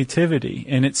of creativity,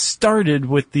 and it started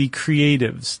with the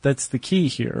creatives. That's the key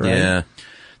here, right? Yeah.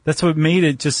 That's what made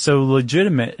it just so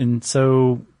legitimate and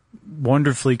so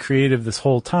wonderfully creative this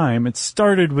whole time. It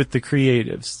started with the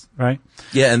creatives, right?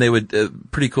 Yeah, and they would,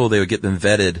 pretty cool, they would get them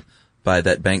vetted by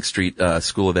that Bank Street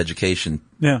School of Education.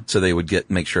 Yeah. So they would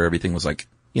make sure everything was like,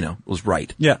 was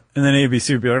right. Yeah. And then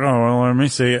ABC would be like, oh, well, let me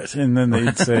see it. And then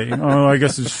they'd say, oh, I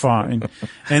guess it's fine.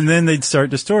 And then they'd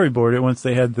start to storyboard it once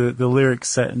they had the lyrics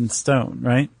set in stone,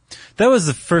 right? That was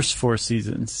the first 4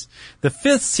 seasons. The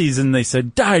 5th season, they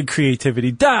said, die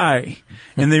creativity, die.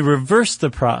 And they reversed the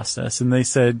process and they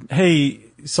said, hey,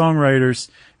 songwriters,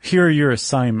 here are your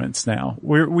assignments now.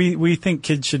 We think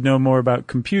kids should know more about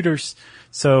computers.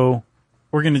 So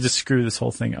we're going to just screw this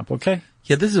whole thing up. Okay.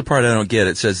 Yeah, this is a part I don't get.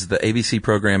 It says the ABC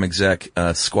program exec,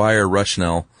 Squire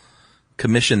Rushnell,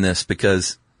 commissioned this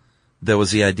because there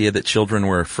was the idea that children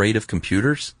were afraid of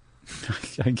computers.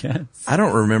 I guess. I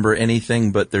don't remember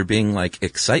anything but there being like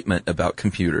excitement about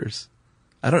computers.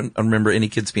 I don't remember any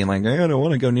kids being like, I don't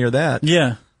want to go near that.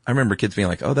 Yeah. I remember kids being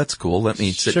like, oh, that's cool. Let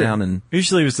me sit down and...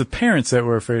 Usually it was the parents that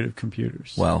were afraid of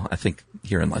computers. Well, I think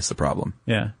herein lies the problem.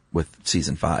 Yeah. With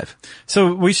season 5.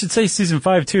 So we should say season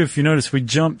 5 too. If you notice, we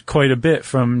jumped quite a bit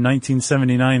from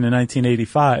 1979 to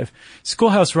 1985.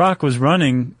 Schoolhouse Rock was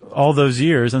running all those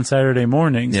years on Saturday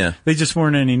mornings. Yeah. They just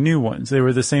weren't any new ones. They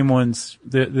were the same ones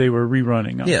that they were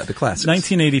rerunning on. Yeah, the classics.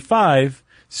 1985,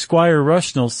 Squire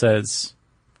Rushnell says,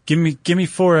 give me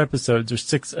 4 episodes or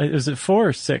 6, is it 4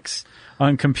 or 6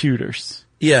 on computers?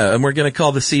 Yeah, and we're going to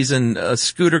call the season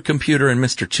Scooter, Computer, and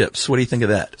Mr. Chips. What do you think of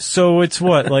that? So it's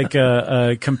what, like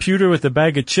a computer with a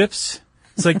bag of chips?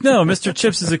 It's like, no, Mr.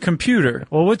 Chips is a computer.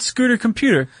 Well, what's Scooter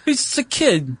Computer? He's just a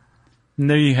kid. And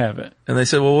there you have it. And they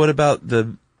said, well, what about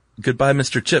the Goodbye,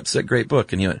 Mr. Chips, that great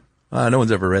book? And you went, no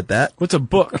one's ever read that. What's a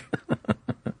book?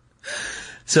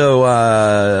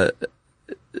 So,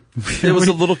 it was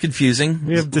a little confusing.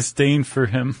 We have disdain for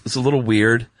him. It's a little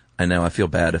weird. I know, I feel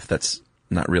bad if that's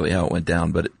not really how it went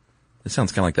down, but it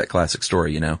sounds kind of like that classic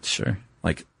story, Sure.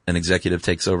 Like an executive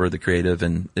takes over the creative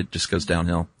and it just goes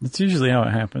downhill. That's usually how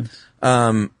it happens.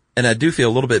 And I do feel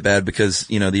a little bit bad because,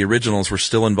 the originals were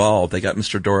still involved. They got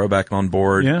Mr. Doro back on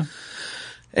board. Yeah.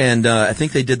 And, I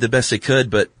think they did the best they could,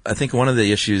 but I think one of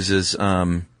the issues is,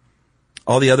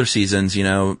 all the other seasons,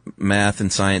 math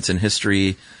and science and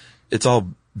history, it's all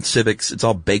civics, it's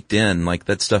all baked in. Like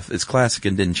that stuff is classic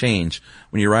and didn't change.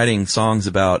 When you're writing songs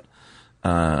about,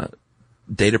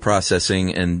 data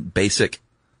processing and basic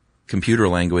computer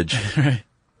language, right.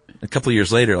 A couple of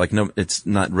years later, like, no, it's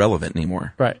not relevant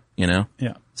anymore. Right. Yeah.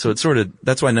 So it's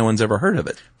that's why no one's ever heard of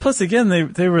it. Plus, again,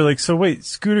 they were like, so wait,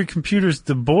 Scooter Computer's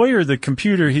the boy or the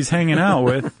computer he's hanging out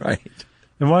with? Right.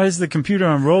 And why is the computer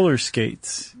on roller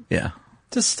skates? Yeah.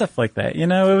 Just stuff like that.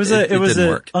 It was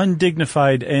an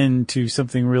undignified end to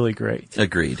something really great.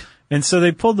 Agreed. And so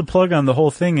they pulled the plug on the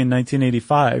whole thing in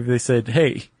 1985. They said,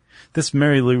 hey, this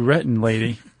Mary Lou Retton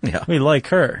lady, we like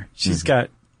her. She's got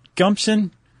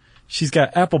gumption. She's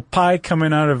got apple pie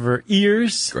coming out of her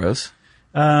ears. Gross.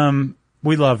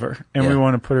 We love her, and we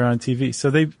want to put her on TV. So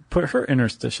they put her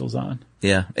interstitials on.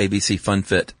 Yeah, ABC Fun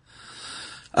Fit.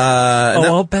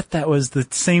 I'll bet that was the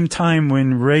same time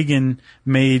when Reagan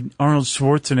made Arnold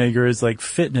Schwarzenegger as like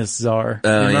fitness czar. You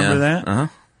remember that? Uh-huh.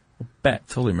 I'll bet.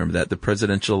 Totally remember that. The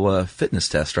presidential fitness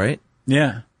test, right?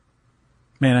 Yeah.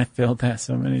 Man, I failed that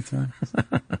so many times.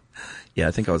 Yeah,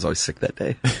 I think I was always sick that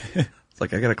day.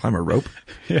 Like, I gotta climb a rope?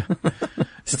 Yeah.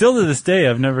 Still to this day,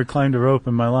 I've never climbed a rope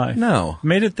in my life. No.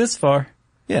 Made it this far.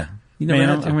 Yeah. You never Man,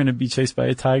 had to. I'm going to be chased by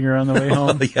a tiger on the way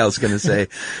home. Yeah, I was gonna say,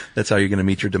 that's how you're gonna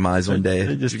meet your demise one day. I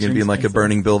You're just gonna be in like a jinxed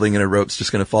burning building and a rope's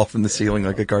just gonna fall from the ceiling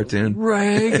like a cartoon.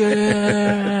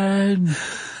 Reagan.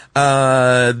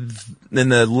 In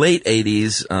the late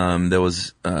 80s, there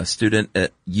was a student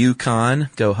at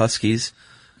UConn, go Huskies,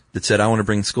 that said, I want to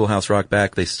bring Schoolhouse Rock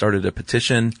back. They started a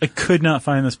petition. I could not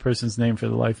find this person's name for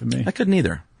the life of me. I couldn't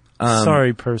either.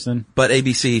 Sorry, person. But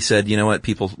ABC said, you know what,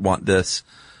 people want this.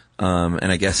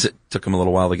 And I guess it took them a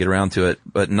little while to get around to it.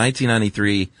 But in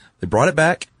 1993, they brought it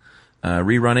back,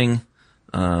 rerunning,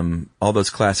 all those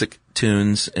classic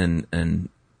tunes and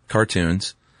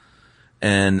cartoons,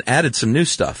 and added some new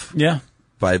stuff. Yeah.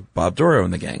 By Bob Doro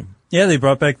and the gang. Yeah, they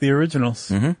brought back the originals.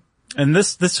 Mm-hmm. And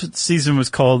this season was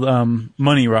called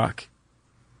Money Rock.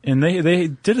 And they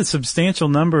did a substantial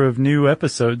number of new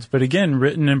episodes, but again,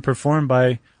 written and performed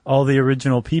by all the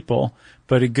original people,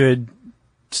 but a good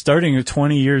starting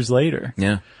 20 years later.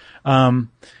 Yeah. And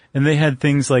they had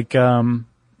things like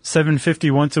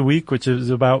 $7.50 once a week, which is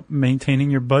about maintaining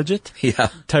your budget. Yeah.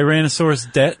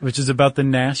 Tyrannosaurus Debt, which is about the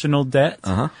national debt.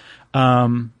 Uh-huh.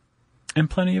 And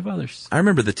plenty of others. I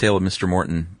remember The Tale of Mr.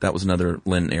 Morton. That was another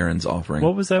Lynn Ahrens offering.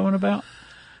 What was that one about?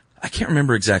 I can't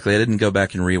remember exactly. I didn't go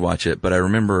back and rewatch it, but I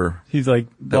remember. He's like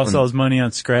lost all his money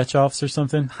on scratch-offs or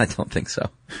something? I don't think so.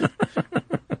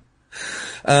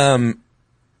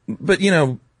 But you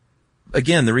know,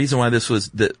 again, the reason why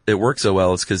that it worked so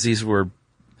well is because these were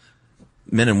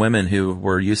men and women who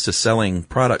were used to selling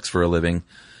products for a living,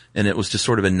 and it was just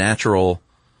sort of a natural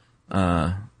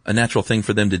thing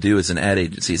for them to do as an ad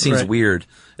agency. It seems Right. weird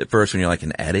at first when you're like,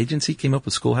 an ad agency came up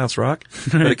with Schoolhouse Rock?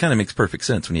 But it kind of makes perfect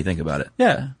sense when you think about it.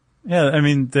 Yeah. Yeah, I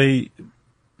mean, they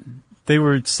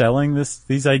were selling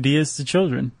these ideas to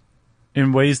children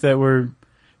in ways that were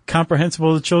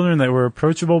comprehensible to children, that were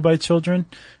approachable by children.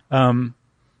 And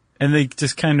they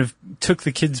just kind of took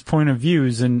the kids' point of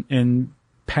views and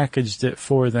packaged it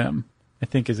for them, I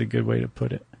think is a good way to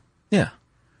put it. Yeah.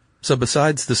 So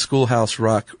besides the Schoolhouse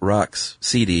Rocks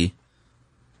CD,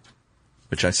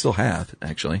 which I still have,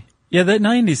 actually. Yeah, that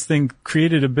 90s thing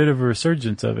created a bit of a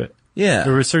resurgence of it. Yeah.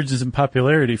 A resurgence in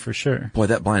popularity for sure. Boy,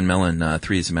 that Blind Melon,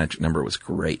 3 is the Magic Number was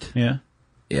great. Yeah.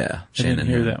 Yeah. I didn't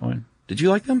hear that one. Did you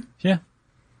like them? Yeah.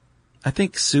 I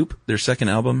think Soup, their second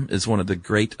album, is one of the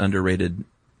great underrated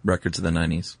records of the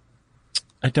 90s.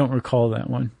 I don't recall that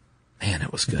one. Man,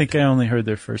 it was good. I think I only heard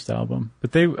their first album,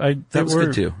 but that was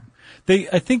good too.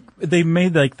 I think they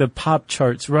made like the pop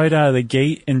charts right out of the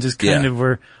gate and just kind of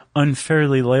were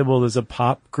unfairly labeled as a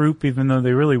pop group, even though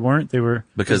they really weren't.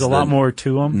 There's a lot more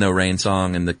to them. No Rain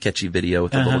song and the catchy video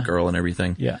with the little girl and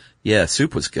everything. Yeah. Yeah,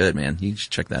 Soup was good, man. You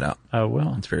should check that out. I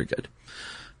will. It's very good.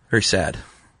 Very sad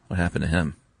what happened to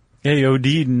him. Yeah, he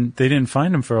OD'd and they didn't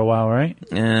find him for a while, right?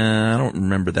 I don't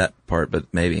remember that part,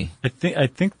 but maybe. I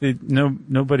think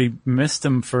nobody missed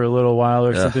him for a little while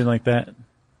or something like that.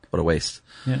 What a waste.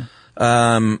 Yeah.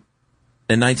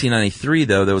 In 1993,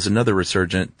 though, there was another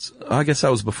resurgence. I guess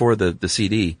that was before the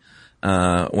CD,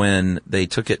 when they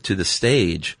took it to the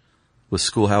stage with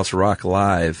Schoolhouse Rock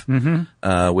Live,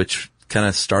 which kind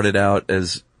of started out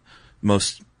as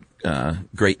most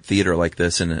great theater like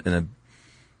this in a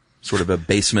sort of a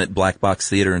basement black box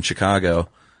theater in Chicago,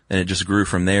 and it just grew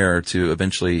from there to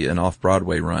eventually an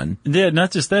off-Broadway run. Yeah, not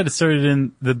just that, it started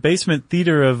in the basement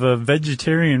theater of a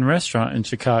vegetarian restaurant in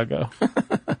Chicago.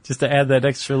 Just to add that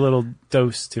extra little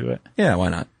dose to it. Yeah, why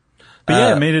not? But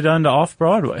yeah, it made it onto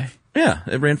off-Broadway. Yeah,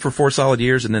 it ran for 4 solid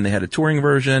years, and then they had a touring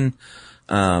version.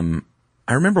 I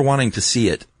remember wanting to see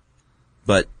it,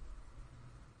 and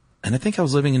I think I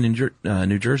was living in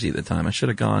New Jersey at the time. I should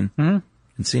have gone and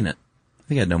seen it. I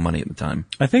think I had no money at the time.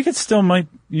 I think you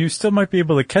still might be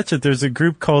able to catch it. There's a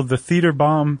group called the Theater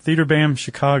Bam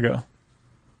Chicago.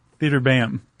 Theater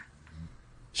Bam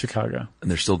Chicago.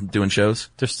 And they're still doing shows?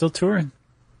 They're still touring,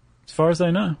 as far as I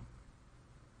know.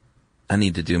 I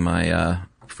need to do my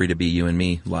Free to Be You and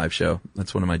Me live show.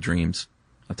 That's one of my dreams.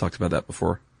 I've talked about that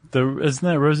before. Isn't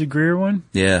that Rosie Greer one?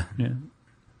 Yeah. Yeah.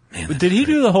 Man, But did he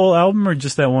do the whole album or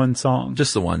just that one song?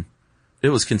 Just the one. It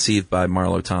was conceived by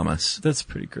Marlo Thomas. That's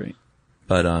pretty great.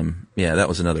 But, yeah, that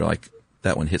was another,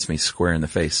 that one hits me square in the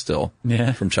face still.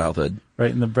 Yeah. From childhood. Right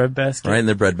in the bread basket? Right in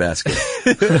the bread basket.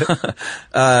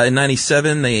 In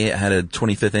 97, they had a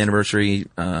 25th anniversary,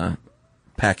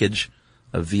 package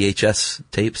of VHS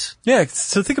tapes. Yeah,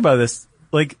 so think about this.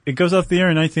 It goes off the air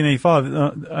in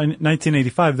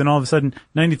 1985, then all of a sudden,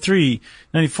 93,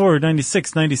 94,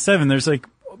 96, 97, there's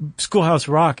Schoolhouse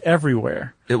Rock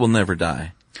everywhere. It will never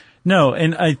die. No,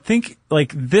 and I think,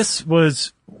 this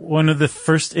was one of the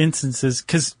first instances,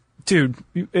 cause dude,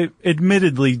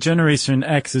 admittedly, Generation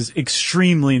X is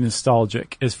extremely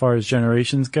nostalgic as far as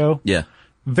generations go. Yeah.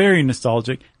 Very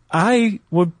nostalgic. I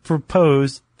would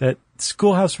propose that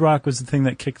Schoolhouse Rock was the thing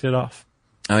that kicked it off.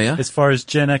 Oh, yeah? As far as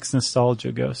Gen X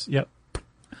nostalgia goes. Yep.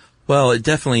 Well, it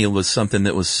definitely was something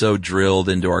that was so drilled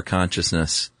into our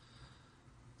consciousness.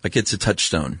 Like, it's a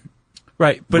touchstone.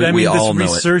 Right. But we this all know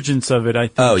resurgence of it, I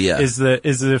think, is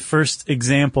the first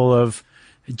example of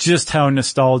just how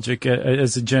nostalgic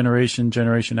as a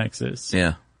Generation X is.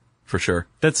 Yeah, for sure.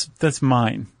 That's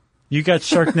mine. You got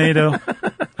Sharknado.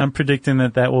 I'm predicting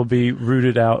that will be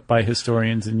rooted out by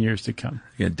historians in years to come.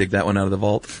 You're going to dig that one out of the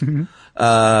vault?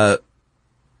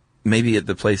 Maybe at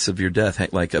the place of your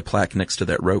death, like a plaque next to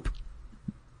that rope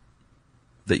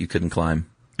that you couldn't climb.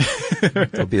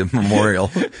 It'll be a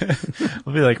memorial.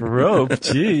 It'll be like rope.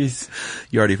 Jeez.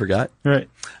 You already forgot? Right.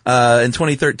 In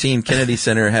 2013, Kennedy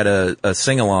Center had a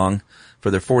sing-along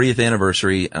for their 40th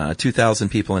anniversary, 2,000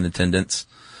 people in attendance.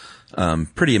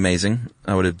 Pretty amazing.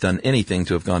 I would have done anything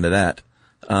to have gone to that.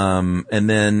 And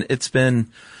then it's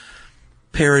been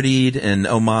parodied and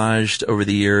homaged over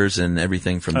the years, and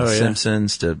everything from The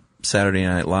Simpsons to Saturday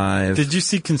Night Live. Did you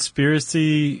see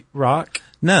Conspiracy Rock?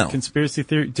 No. Conspiracy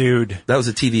Theory? Dude. That was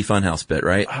a TV Funhouse bit,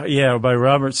 right? Yeah, by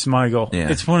Robert Smigel. Yeah.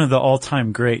 It's one of the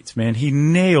all-time greats, man. He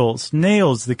nails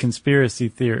the conspiracy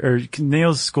theory, or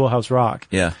nails Schoolhouse Rock.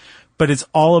 Yeah. But it's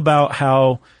all about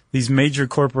how these major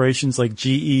corporations like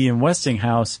GE and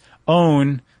Westinghouse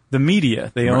own the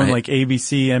media. They own like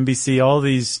ABC, NBC, all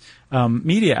these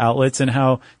media outlets, and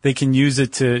how they can use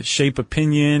it to shape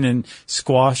opinion and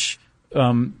squash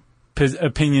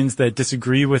opinions that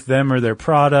disagree with them or their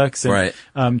products,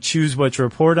 and choose what to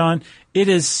report on. It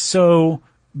is so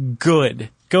good.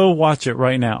 Go watch it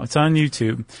right now. It's on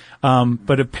YouTube.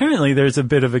 But apparently there's a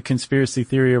bit of a conspiracy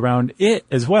theory around it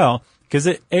as well, because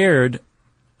it aired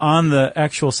on the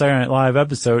actual Saturday Night Live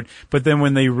episode, but then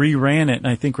when they reran it and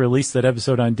I think released that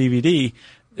episode on DVD,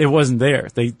 it wasn't there.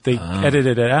 They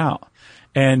edited it out.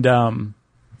 And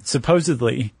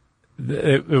supposedly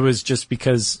it was just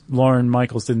because Lorne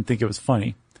Michaels didn't think it was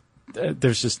funny.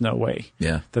 There's just no way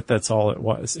that's all it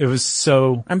was. It was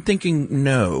so... I'm thinking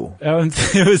no.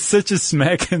 It was such a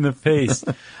smack in the face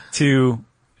to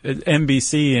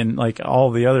NBC and like all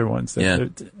the other ones.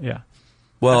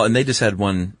 Well, and they just had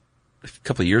one a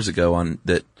couple of years ago on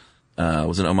that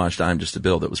was an homage to I'm Just a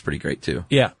Bill that was pretty great too.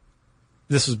 Yeah.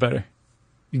 This was better.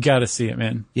 You gotta see it,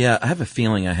 man. Yeah, I have a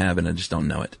feeling I have and I just don't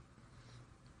know it.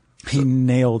 He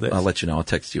nailed it. I'll let you know. I'll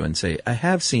text you and say, I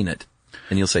have seen it.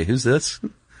 And you'll say, who's this?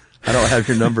 I don't have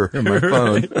your number in my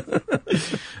phone.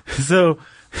 So,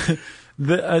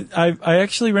 I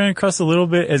actually ran across a little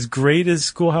bit, as great as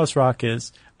Schoolhouse Rock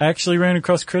is, I actually ran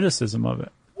across criticism of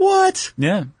it. What?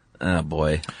 Yeah. Oh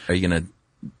boy. Are you gonna,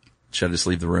 should I just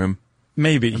leave the room?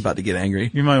 Maybe. I'm about to get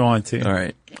angry. You might want to. All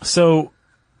right. So,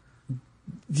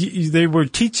 they were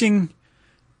teaching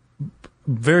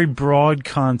very broad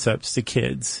concepts to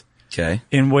kids. Okay.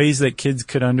 In ways that kids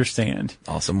could understand.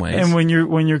 Awesome ways. And when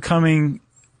you're coming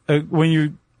at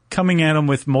them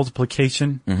with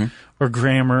multiplication or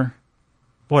grammar,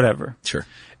 whatever. Sure.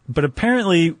 But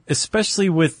apparently, especially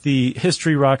with the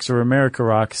History Rocks or America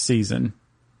Rocks season,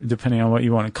 depending on what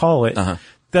you want to call it,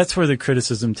 that's where the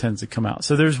criticism tends to come out.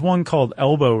 So there's one called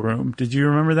Elbow Room. Did you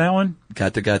remember that one?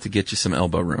 Got to get you some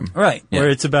elbow room. Right. Yeah. Where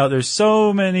it's about there's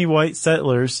so many white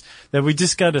settlers that we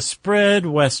just got to spread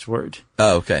westward.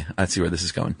 Oh, okay. I see where this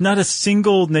is going. Not a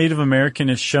single Native American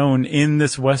is shown in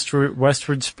this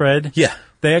westward spread. Yeah.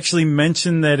 They actually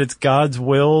mention that it's God's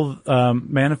will,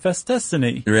 manifest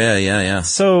destiny. Yeah.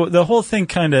 So the whole thing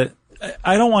kind of,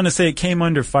 I don't want to say it came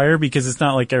under fire because it's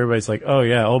not like everybody's like, oh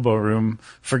yeah, Elbow Room,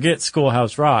 forget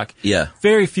Schoolhouse Rock. Yeah.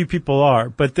 Very few people are,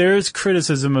 but there is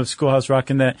criticism of Schoolhouse Rock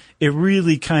in that it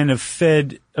really kind of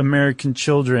fed American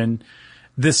children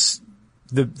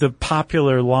the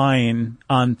popular line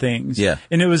on things. Yeah.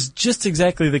 And it was just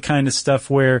exactly the kind of stuff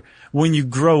where when you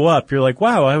grow up, you're like,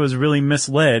 wow, I was really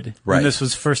misled when this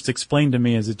was first explained to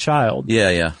me as a child.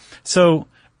 Yeah. So.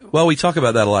 Well, we talk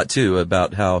about that a lot too,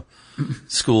 about how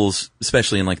schools,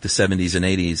 especially in like the 70s and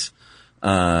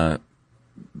 80s,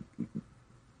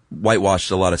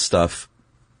 whitewashed a lot of stuff.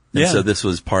 And so this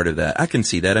was part of that. I can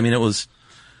see that. I mean, it was,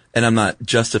 and I'm not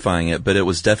justifying it, but it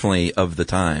was definitely of the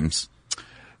times.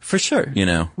 For sure. You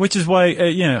know. Which is why,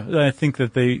 I think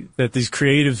that these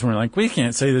creatives were like, we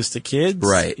can't say this to kids.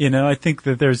 Right. You know, I think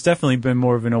that there's definitely been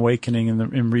more of an awakening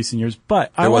in recent years,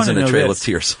 but there wasn't a Trail of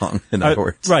Tears song, in other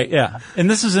words. Right, yeah. And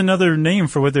this is another name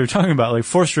for what they were talking about. Like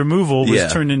forced removal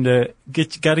was turned into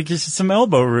gotta get you some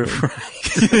elbow room.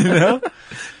 Right. You know?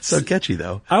 So catchy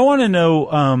though. I want to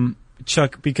know,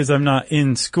 Chuck, because I'm not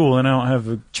in school and I don't have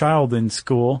a child in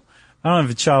school. I don't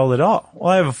have a child at all.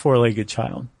 Well, I have a 4-legged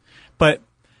child. But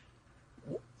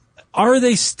are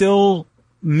they still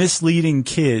misleading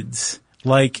kids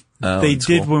like they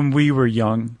did when we were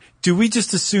young? Do we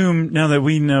just assume, now that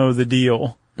we know the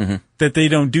deal, that they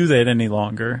don't do that any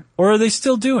longer? Or are they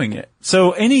still doing it?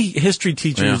 So any history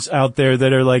teachers out there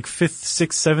that are like 5th,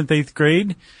 6th, 7th, 8th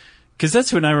grade, because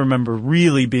that's when I remember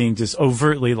really being just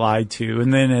overtly lied to.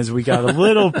 And then as we got a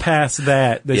little past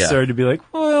that, they started to be like,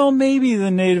 well, maybe the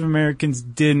Native Americans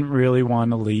didn't really want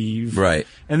to leave. Right.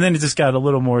 And then it just got a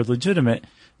little more legitimate.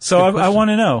 So I want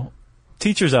to know.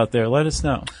 Teachers out there, let us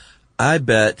know. I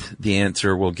bet the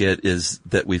answer we'll get is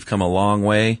that we've come a long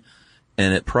way,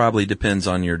 and it probably depends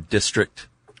on your district.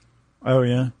 Oh,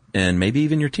 yeah. And maybe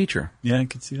even your teacher. Yeah, I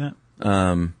could see that.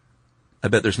 I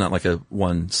bet there's not like a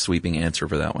one sweeping answer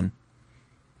for that one.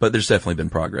 But there's definitely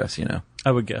been progress, you know.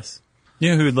 I would guess.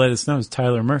 You know who would let us know is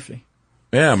Tyler Murphy.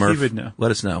 Yeah, Murph. He would know. Let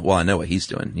us know. Well, I know what he's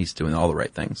doing. He's doing all the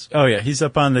right things. Oh, yeah. He's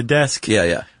up on the desk.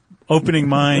 Yeah. Opening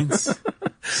minds.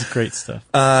 This is great stuff.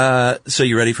 So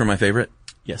you ready for my favorite?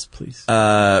 Yes, please.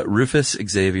 Rufus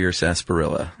Xavier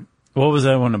Sarsaparilla. What was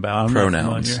that one about? I'm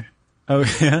Pronouns. Oh,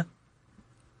 yeah?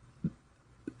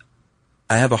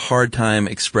 I have a hard time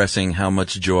expressing how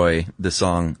much joy the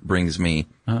song brings me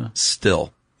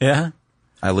still. Yeah?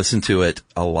 I listen to it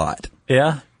a lot.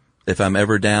 Yeah? If I'm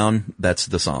ever down, that's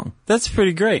the song. That's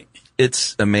pretty great.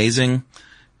 It's amazing.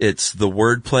 The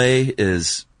wordplay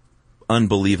is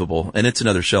unbelievable. And it's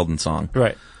another Sheldon song.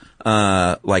 Right.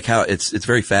 Like how it's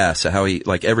very fast. How he,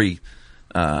 like I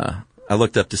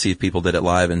looked up to see if people did it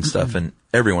live and stuff, and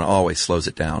everyone always slows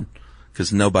it down.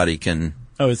 Cause nobody can.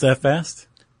 Oh, is that fast?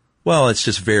 Well, it's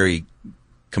just very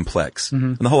complex.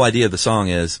 And the whole idea of the song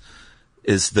is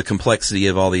the complexity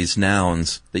of all these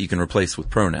nouns that you can replace with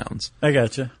pronouns. I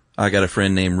gotcha. I got a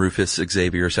friend named Rufus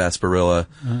Xavier Sarsaparilla,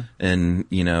 and,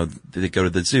 you know, they go to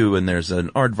the zoo and there's an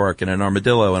aardvark and an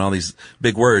armadillo and all these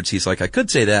big words. He's like, I could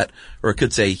say that, or I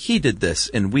could say he did this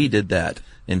and we did that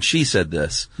and she said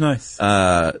this. Nice.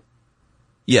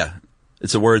 Yeah.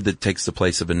 It's a word that takes the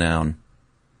place of a noun,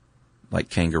 like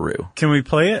kangaroo. Can we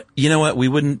play it? You know what? We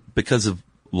wouldn't because of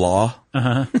law.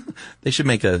 They should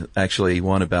make actually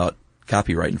one about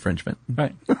copyright infringement.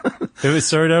 Right. It was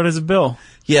started out as a bill.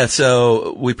 Yeah,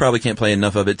 so we probably can't play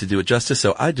enough of it to do it justice,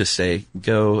 so I just say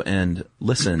go and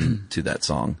listen to that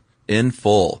song in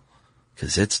full,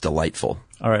 because it's delightful.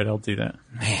 All right, I'll do that.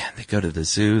 Man, they go to the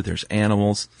zoo, there's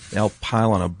animals, they all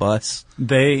pile on a bus.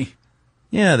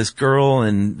 Yeah, this girl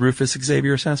and Rufus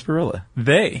Xavier Sarsaparilla.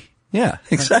 Yeah,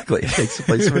 exactly. It takes the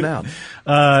place of a noun.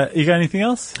 You got anything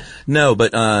else? No,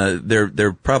 but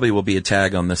there probably will be a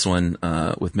tag on this one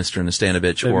with Mr.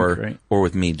 Nastanovich or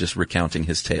with me just recounting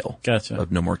his tale. Gotcha.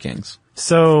 Of No More Kings.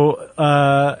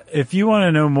 So if you want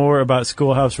to know more about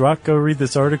Schoolhouse Rock, go read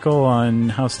this article on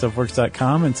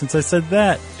howstuffworks.com. And since I said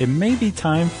that, it may be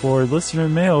time for listener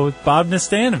mail with Bob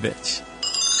Nastanovich.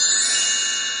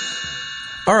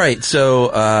 All right,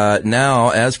 so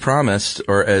now, as promised,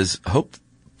 or as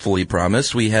hopefully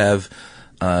promised, we have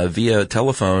via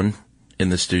telephone in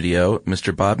the studio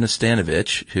Mr. Bob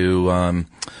Nastanovich, who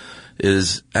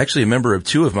is actually a member of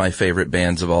two of my favorite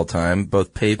bands of all time,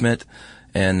 both Pavement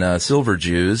and Silver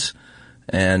Jews.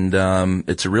 And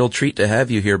it's a real treat to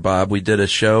have you here, Bob. We did a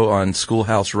show on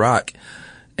Schoolhouse Rock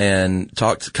and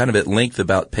talked kind of at length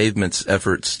about Pavement's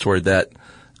efforts toward that,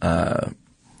 I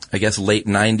guess, late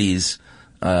 90s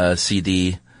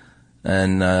CD,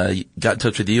 and got in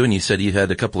touch with you, and you said you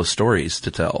had a couple of stories to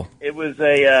tell. It was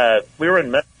we were in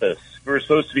Memphis. We were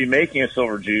supposed to be making a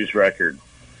Silver Jews record,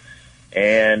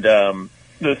 and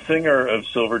the singer of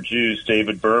Silver Jews,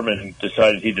 David Berman,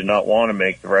 decided he did not want to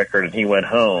make the record, and he went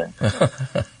home.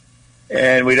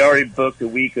 And we'd already booked a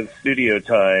week of studio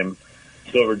time,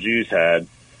 Silver Jews had,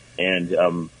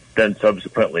 and then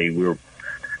subsequently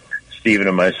Stephen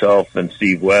and myself and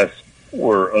Steve West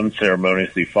were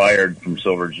unceremoniously fired from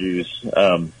Silver Jews.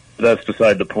 But that's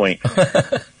beside the point.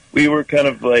 We were kind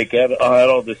of like had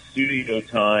all this studio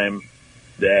time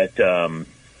that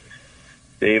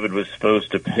David was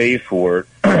supposed to pay for.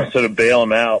 So to bail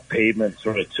him out, Pavement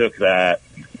sort of took that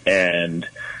and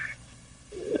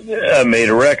made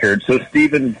a record. So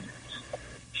Stephen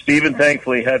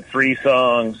thankfully had 3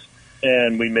 songs,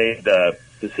 and we made the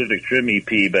Pacific Trim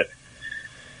EP, but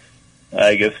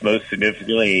I guess most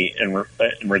significantly in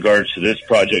regards to this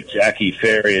project, Jackie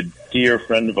Ferry, a dear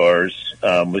friend of ours,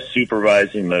 was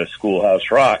supervising the Schoolhouse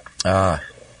Rock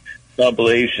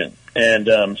compilation.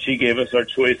 And she gave us our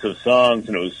choice of songs,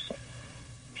 and it was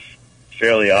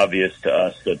fairly obvious to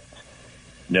us that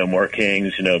No More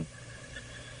Kings,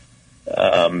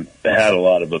 had a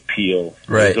lot of appeal.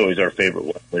 Right. It was always our favorite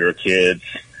one. We were kids.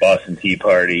 Boston Tea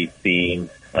Party theme.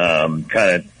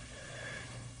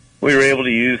 We were able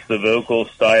to use the vocal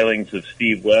stylings of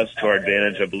Steve West to our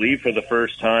advantage, I believe, for the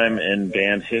first time in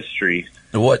band history.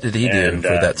 What did he do for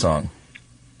that song?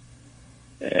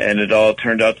 And it all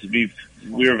turned out to be,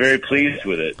 we were very pleased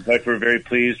with it. In fact, we were very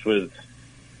pleased with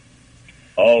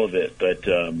all of it. But,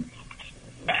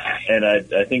 and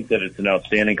I think that it's an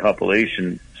outstanding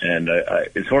compilation. And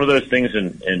it's one of those things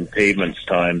in Pavement's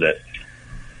time that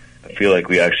I feel like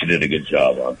we actually did a good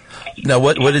job on. Now,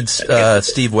 what did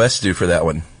Steve West do for that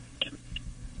one?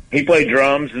 He played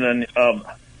drums, and then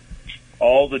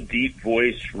all the deep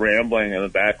voice rambling in the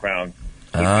background.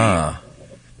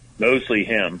 Mostly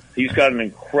him. He's got an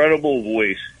incredible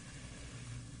voice,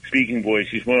 speaking voice.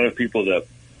 He's one of those people that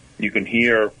you can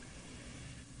hear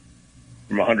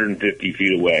from 150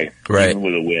 feet away, right, even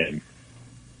with a wind.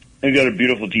 He's got a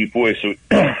beautiful deep voice. So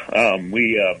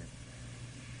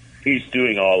he's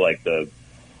doing all like the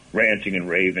ranting and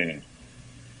raving.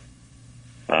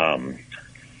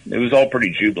 It was all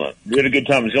pretty jubilant. We had a good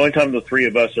time. It was the only time the three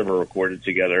of us ever recorded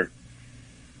together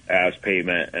as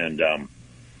Pavement, and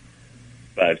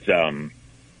but I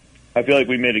feel like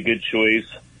we made a good choice,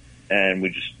 and we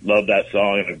just loved that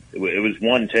song. It was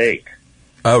one take.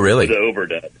 Oh, really? The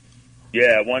overdub.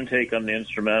 Yeah, one take on the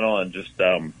instrumental and just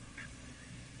some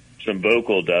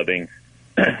vocal dubbing.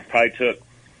 Probably took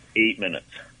 8 minutes.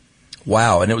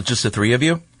 Wow, and it was just the three of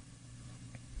you?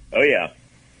 Oh, yeah.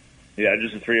 Yeah,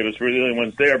 just the three of us. We were the only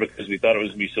ones there because we thought it was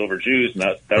going to be Silver Jews, and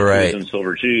that's right. was in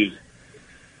Silver Jews.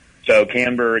 So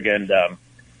Canberg and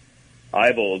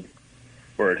Ivold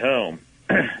were at home,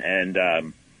 and I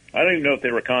don't even know if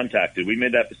they were contacted. We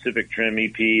made that Pacific Trim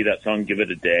EP, that song Give It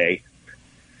a Day,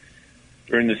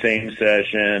 during the same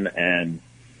session, and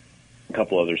a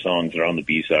couple other songs that are on the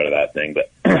B side of that thing.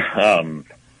 But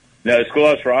no,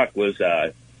 Schoolhouse Rock was...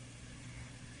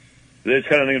 this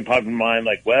kind of thing popped in my mind,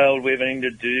 like, well, we have anything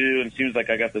to do, and it seems like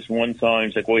I got this one song.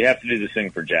 It's like, well, we have to do this thing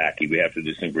for Jackie. We have to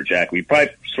do this thing for Jackie. We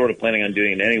probably sort of planning on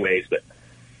doing it anyways, but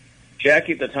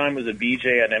Jackie at the time was a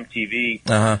BJ on MTV.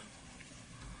 Uh-huh.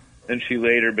 Then she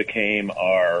later became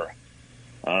our,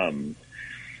 she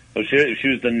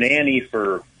was the nanny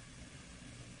for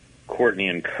Courtney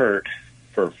and Kurt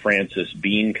for Francis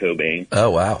Bean Cobain.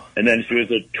 Oh, wow. And then she was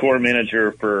a tour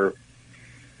manager for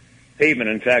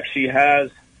Pavement. In fact, she's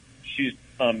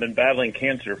been battling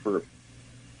cancer for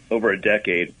over a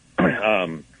decade.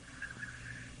 But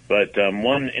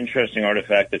one interesting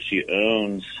artifact that she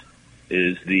owns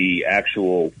is the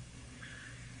actual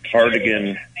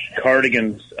cardigans,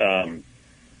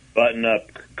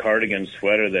 button-up cardigan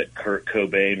sweater that Kurt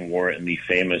Cobain wore in the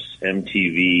famous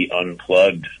MTV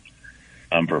Unplugged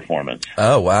performance.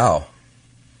 Oh, wow.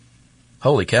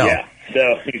 Holy cow. Yeah.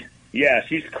 So, yeah,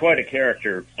 she's quite a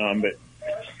character. But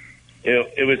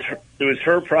it was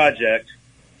her project,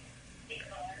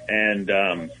 and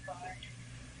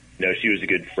she was a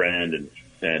good friend,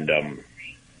 and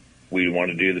we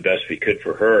wanted to do the best we could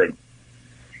for her, and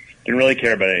didn't really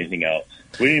care about anything else.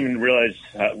 We didn't even realize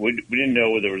we didn't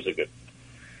know whether there was like a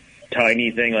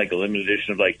tiny thing, like a limited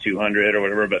edition of like 200 or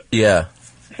whatever. But yeah,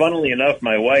 funnily enough,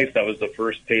 my wife, that was the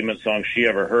first Pavement song she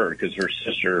ever heard because her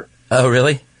sister. Oh,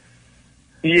 really?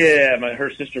 Yeah, her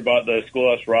sister bought the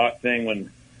Schoolhouse Rock thing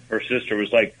when her sister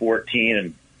was like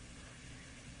 14,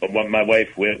 but when my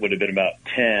wife would have been about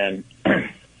 10,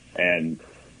 and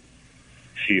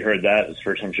she heard that. It was the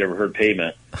first time she ever heard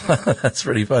Pavement. That's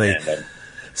pretty funny. And,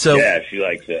 so yeah, she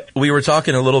likes it. We were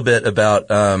talking a little bit about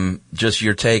just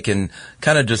your take and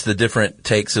kind of just the different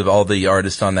takes of all the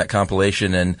artists on that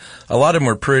compilation, and a lot of them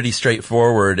were pretty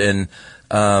straightforward, and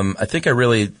I think I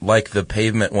really like the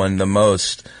Pavement one the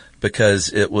most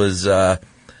because it was kind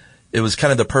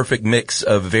of the perfect mix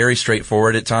of very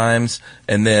straightforward at times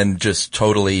and then just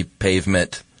totally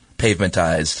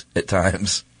pavementized at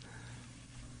times.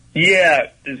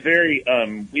 Yeah, it's very,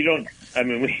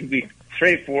 we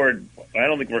straightforward. I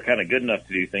don't think we're kind of good enough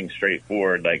to do things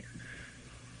straightforward. Like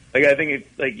I think it's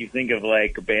like you think of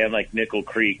like a band like Nickel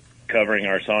Creek covering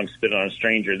our song "Spit on a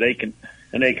Stranger." They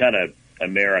kind of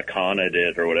Americana'd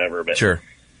it or whatever. But sure,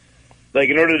 like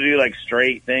in order to do like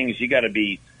straight things, you got to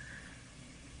be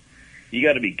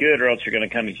good, or else you're going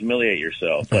to kind of humiliate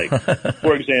yourself. Like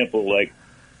for example, like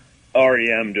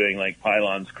REM doing like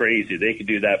Pylon's Crazy, they could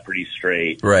do that pretty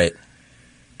straight, right?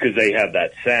 Because they have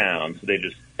that sound, so they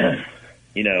just.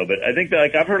 But I think that,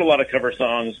 like, I've heard a lot of cover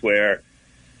songs where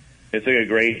it's like a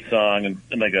great song and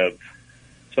like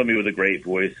somebody with a great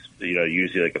voice,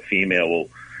 usually like a female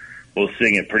will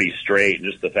sing it pretty straight. And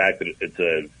just the fact that it's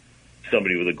a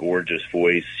somebody with a gorgeous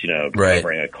voice, Right.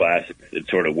 covering a classic, it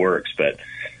sort of works. But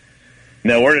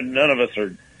no, none of us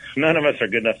are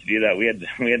good enough to do that. We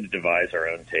had to devise our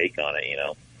own take on it,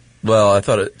 Well, I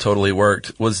thought it totally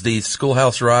worked. Was the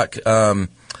Schoolhouse Rock,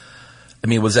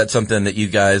 was that something that you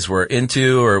guys were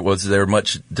into, or was there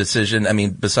much decision?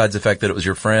 Besides the fact that it was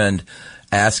your friend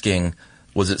asking,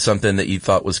 was it something that you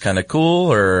thought was kind of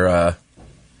cool, or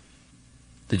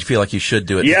did you feel like you should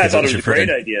do it? Yeah, I thought was it was a great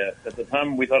idea. At the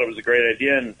time, we thought it was a great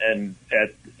idea, and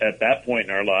at that point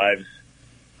in our lives,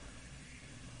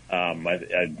 I'm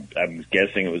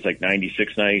guessing it was like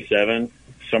 96, 97,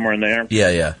 somewhere in there.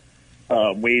 Yeah.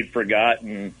 We'd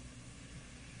forgotten,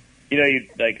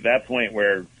 like at that point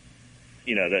where,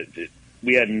 that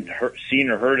we hadn't seen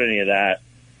or heard any of that.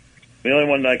 The only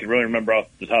one that I could really remember off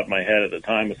the top of my head at the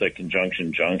time was like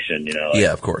Conjunction Junction,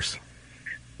 Yeah, of course.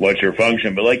 What's your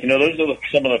function? But those are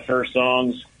some of the first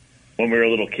songs when we were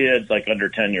little kids, like under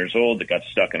 10 years old, that got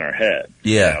stuck in our head.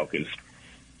 Yeah.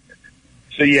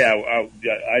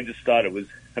 I just thought it was,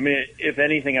 if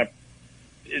anything,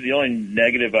 the only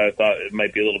negative I thought it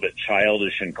might be a little bit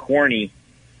childish and corny.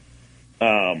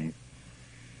 But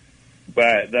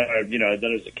then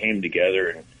as it came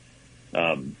together,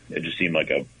 and it just seemed like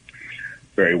a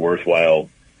very worthwhile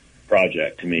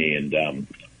project to me. And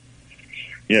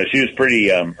she was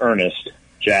pretty earnest,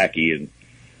 Jackie,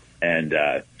 and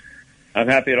I'm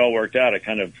happy it all worked out. I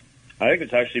think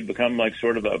it's actually become like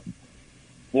sort of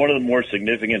one of the more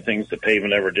significant things that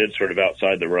Pavement ever did, sort of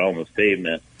outside the realm of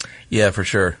Pavement. Yeah, for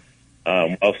sure.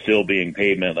 While still being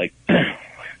Pavement, I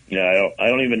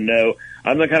don't even know.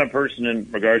 I'm the kind of person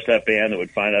in regards to that band that would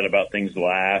find out about things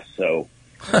last. So,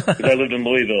 because I lived in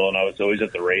Louisville and I was always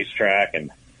at the racetrack,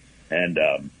 and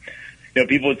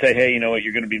people would say, "Hey, you know what?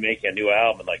 You're going to be making a new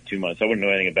album in like 2 months." I wouldn't know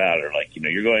anything about it. Or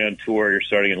you're going on tour. You're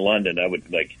starting in London. I would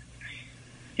I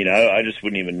just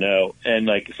wouldn't even know. And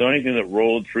so anything that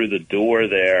rolled through the door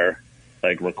there,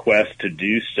 like requests to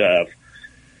do stuff,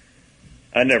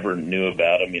 I never knew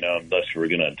about them, unless we were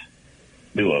going to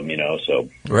do them, so.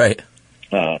 Right.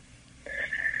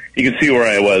 You can see where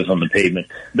I was on the pavement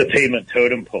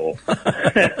totem pole.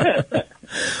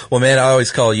 Well, man, I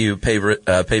always call you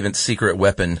Pavement's secret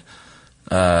weapon.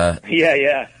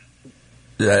 Yeah.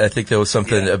 I think there was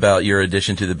something about your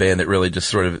addition to the band that really just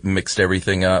sort of mixed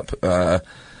everything up.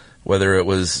 Whether it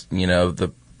was,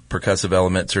 the percussive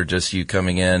elements or just you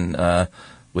coming in,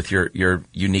 with your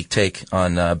unique take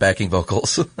on, backing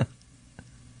vocals.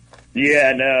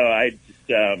 Yeah, no,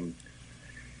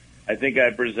 I think I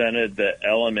presented the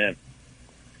element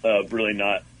of really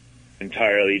not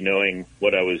entirely knowing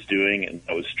what I was doing, and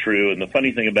that was true. And the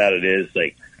funny thing about it is,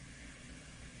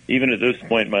 even at this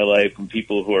point in my life, when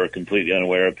people who are completely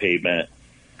unaware of Pavement,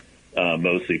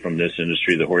 mostly from this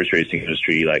industry, the horse racing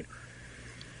industry,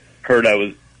 heard I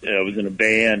was in a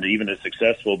band, even a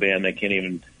successful band, it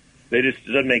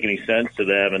doesn't make any sense to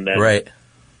them. And then right.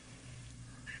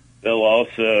 They'll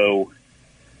also,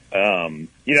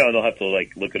 they'll have to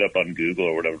look it up on Google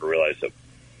or whatever to realize that,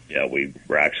 we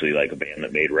were actually a band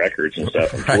that made records and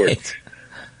stuff. And right.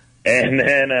 And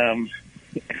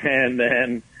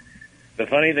then the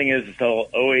funny thing is they'll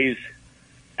always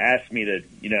ask me to,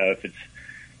 if it's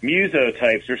muso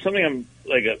types or something,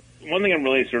 one thing I'm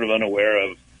really sort of unaware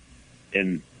of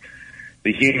in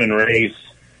the human race,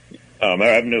 I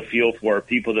have no feel for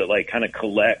people that kind of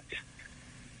collect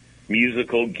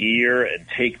musical gear and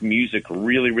take music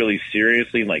really, really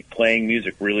seriously, and playing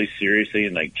music really seriously,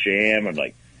 and jam, and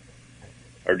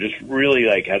are just really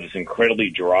have this incredibly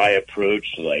dry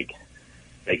approach to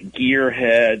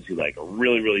gearheads who are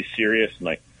really, really serious,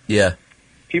 and yeah.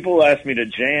 People ask me to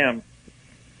jam,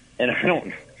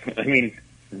 and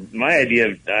my idea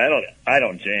of I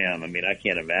don't jam. I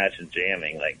can't imagine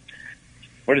jamming.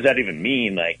 What does that even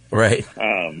mean? Right.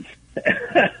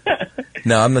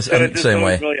 No, I'm the same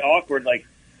way. It's really awkward.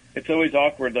 It's always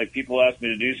awkward. People ask me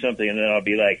to do something, and then I'll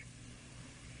be like,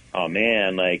 "Oh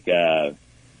man, I got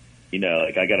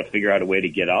to figure out a way to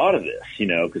get out of this,"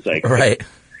 because right.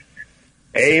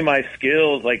 My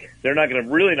skills, they're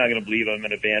really not gonna believe I'm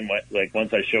in a band.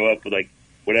 Once I show up with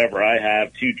whatever I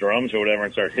have, 2 drums or whatever,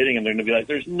 and start hitting them, they're gonna be like,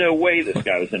 "There's no way this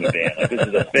guy was in a band. This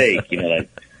is a fake,"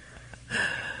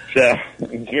 So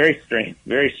it's very strange.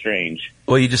 Very strange.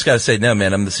 Well, you just got to say, no,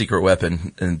 man, I'm the secret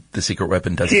weapon, and the secret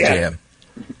weapon doesn't jam.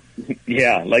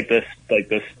 Yeah,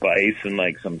 the spice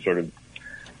and some sort of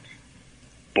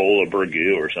bowl of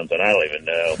burgoo or something. I don't even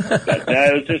know. But no,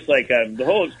 it was just the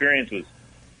whole experience was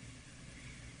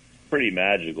pretty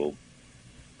magical.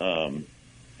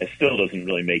 It still doesn't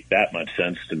really make that much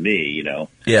sense to me,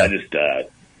 Yeah.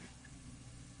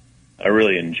 I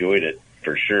really enjoyed it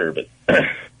for sure, but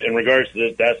in regards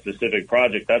to that specific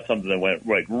project, that's something that went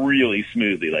like really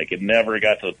smoothly. Like it never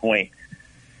got to the point.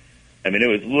 I mean, it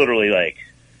was literally like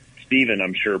Steven,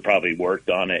 I'm sure, probably worked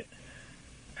on it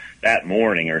that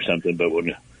morning or something. But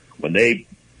when they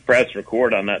pressed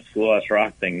record on that Schoolhouse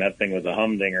Rock thing, that thing was a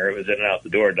humdinger. It was in and out the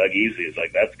door. Doug Easley is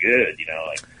like, that's good, you know.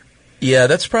 Like, yeah,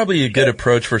 that's probably a good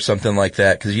approach for something like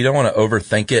that, because you don't want to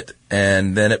overthink it,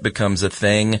 and then it becomes a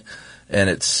thing, and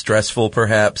it's stressful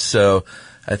perhaps. So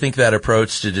I think that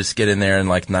approach to just get in there and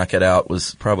like knock it out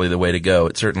was probably the way to go.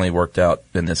 It certainly worked out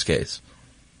in this case.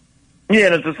 Yeah,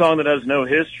 and it's a song that has no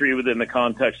history within the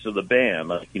context of the band.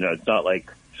 Like, you know, it's not like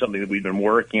something that we've been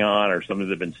working on or something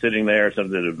that's been sitting there,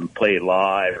 something that has been played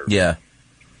live. Or, yeah.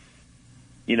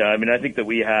 You know, I mean, I think that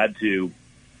we had to,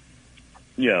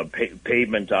 you know,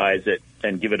 pavementize it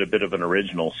and give it a bit of an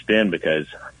original spin, because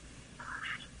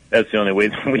that's the only way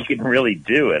that we can really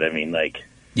do it. I mean, like,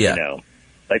 yeah. You know,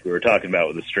 like we were talking about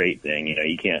with the straight thing, you know,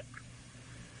 you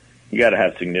got to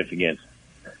have significant,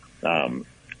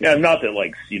 yeah, not that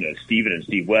like, you know, Steven and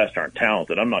Steve West aren't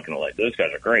talented. I'm not going to like, those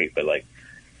guys are great, but like,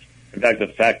 in fact, the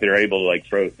fact they're able to like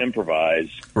improvise,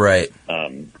 right,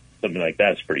 something like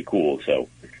that's pretty cool. So,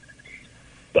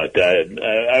 but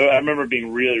I remember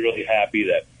being really, really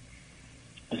happy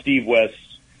that Steve West,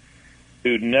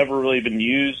 who'd never really been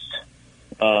used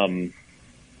in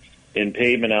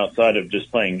Pavement outside of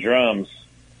just playing drums,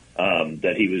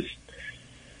 that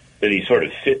he sort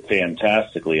of fit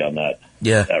fantastically on that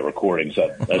recording.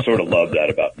 So I sort of love that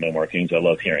about No More Kings. I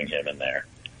love hearing him in there.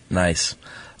 Nice.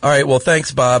 All right. Well,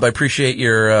 thanks, Bob. I appreciate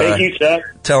your thank you, Chuck,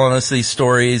 telling us these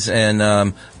stories, and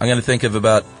I'm going to think of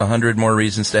about 100 more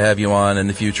reasons to have you on in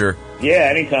the future. Yeah,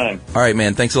 anytime. All right,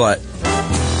 man. Thanks a lot.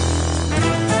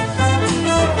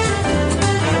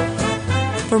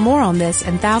 For more on this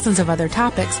and thousands of other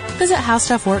topics, visit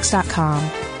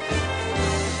HowStuffWorks.com.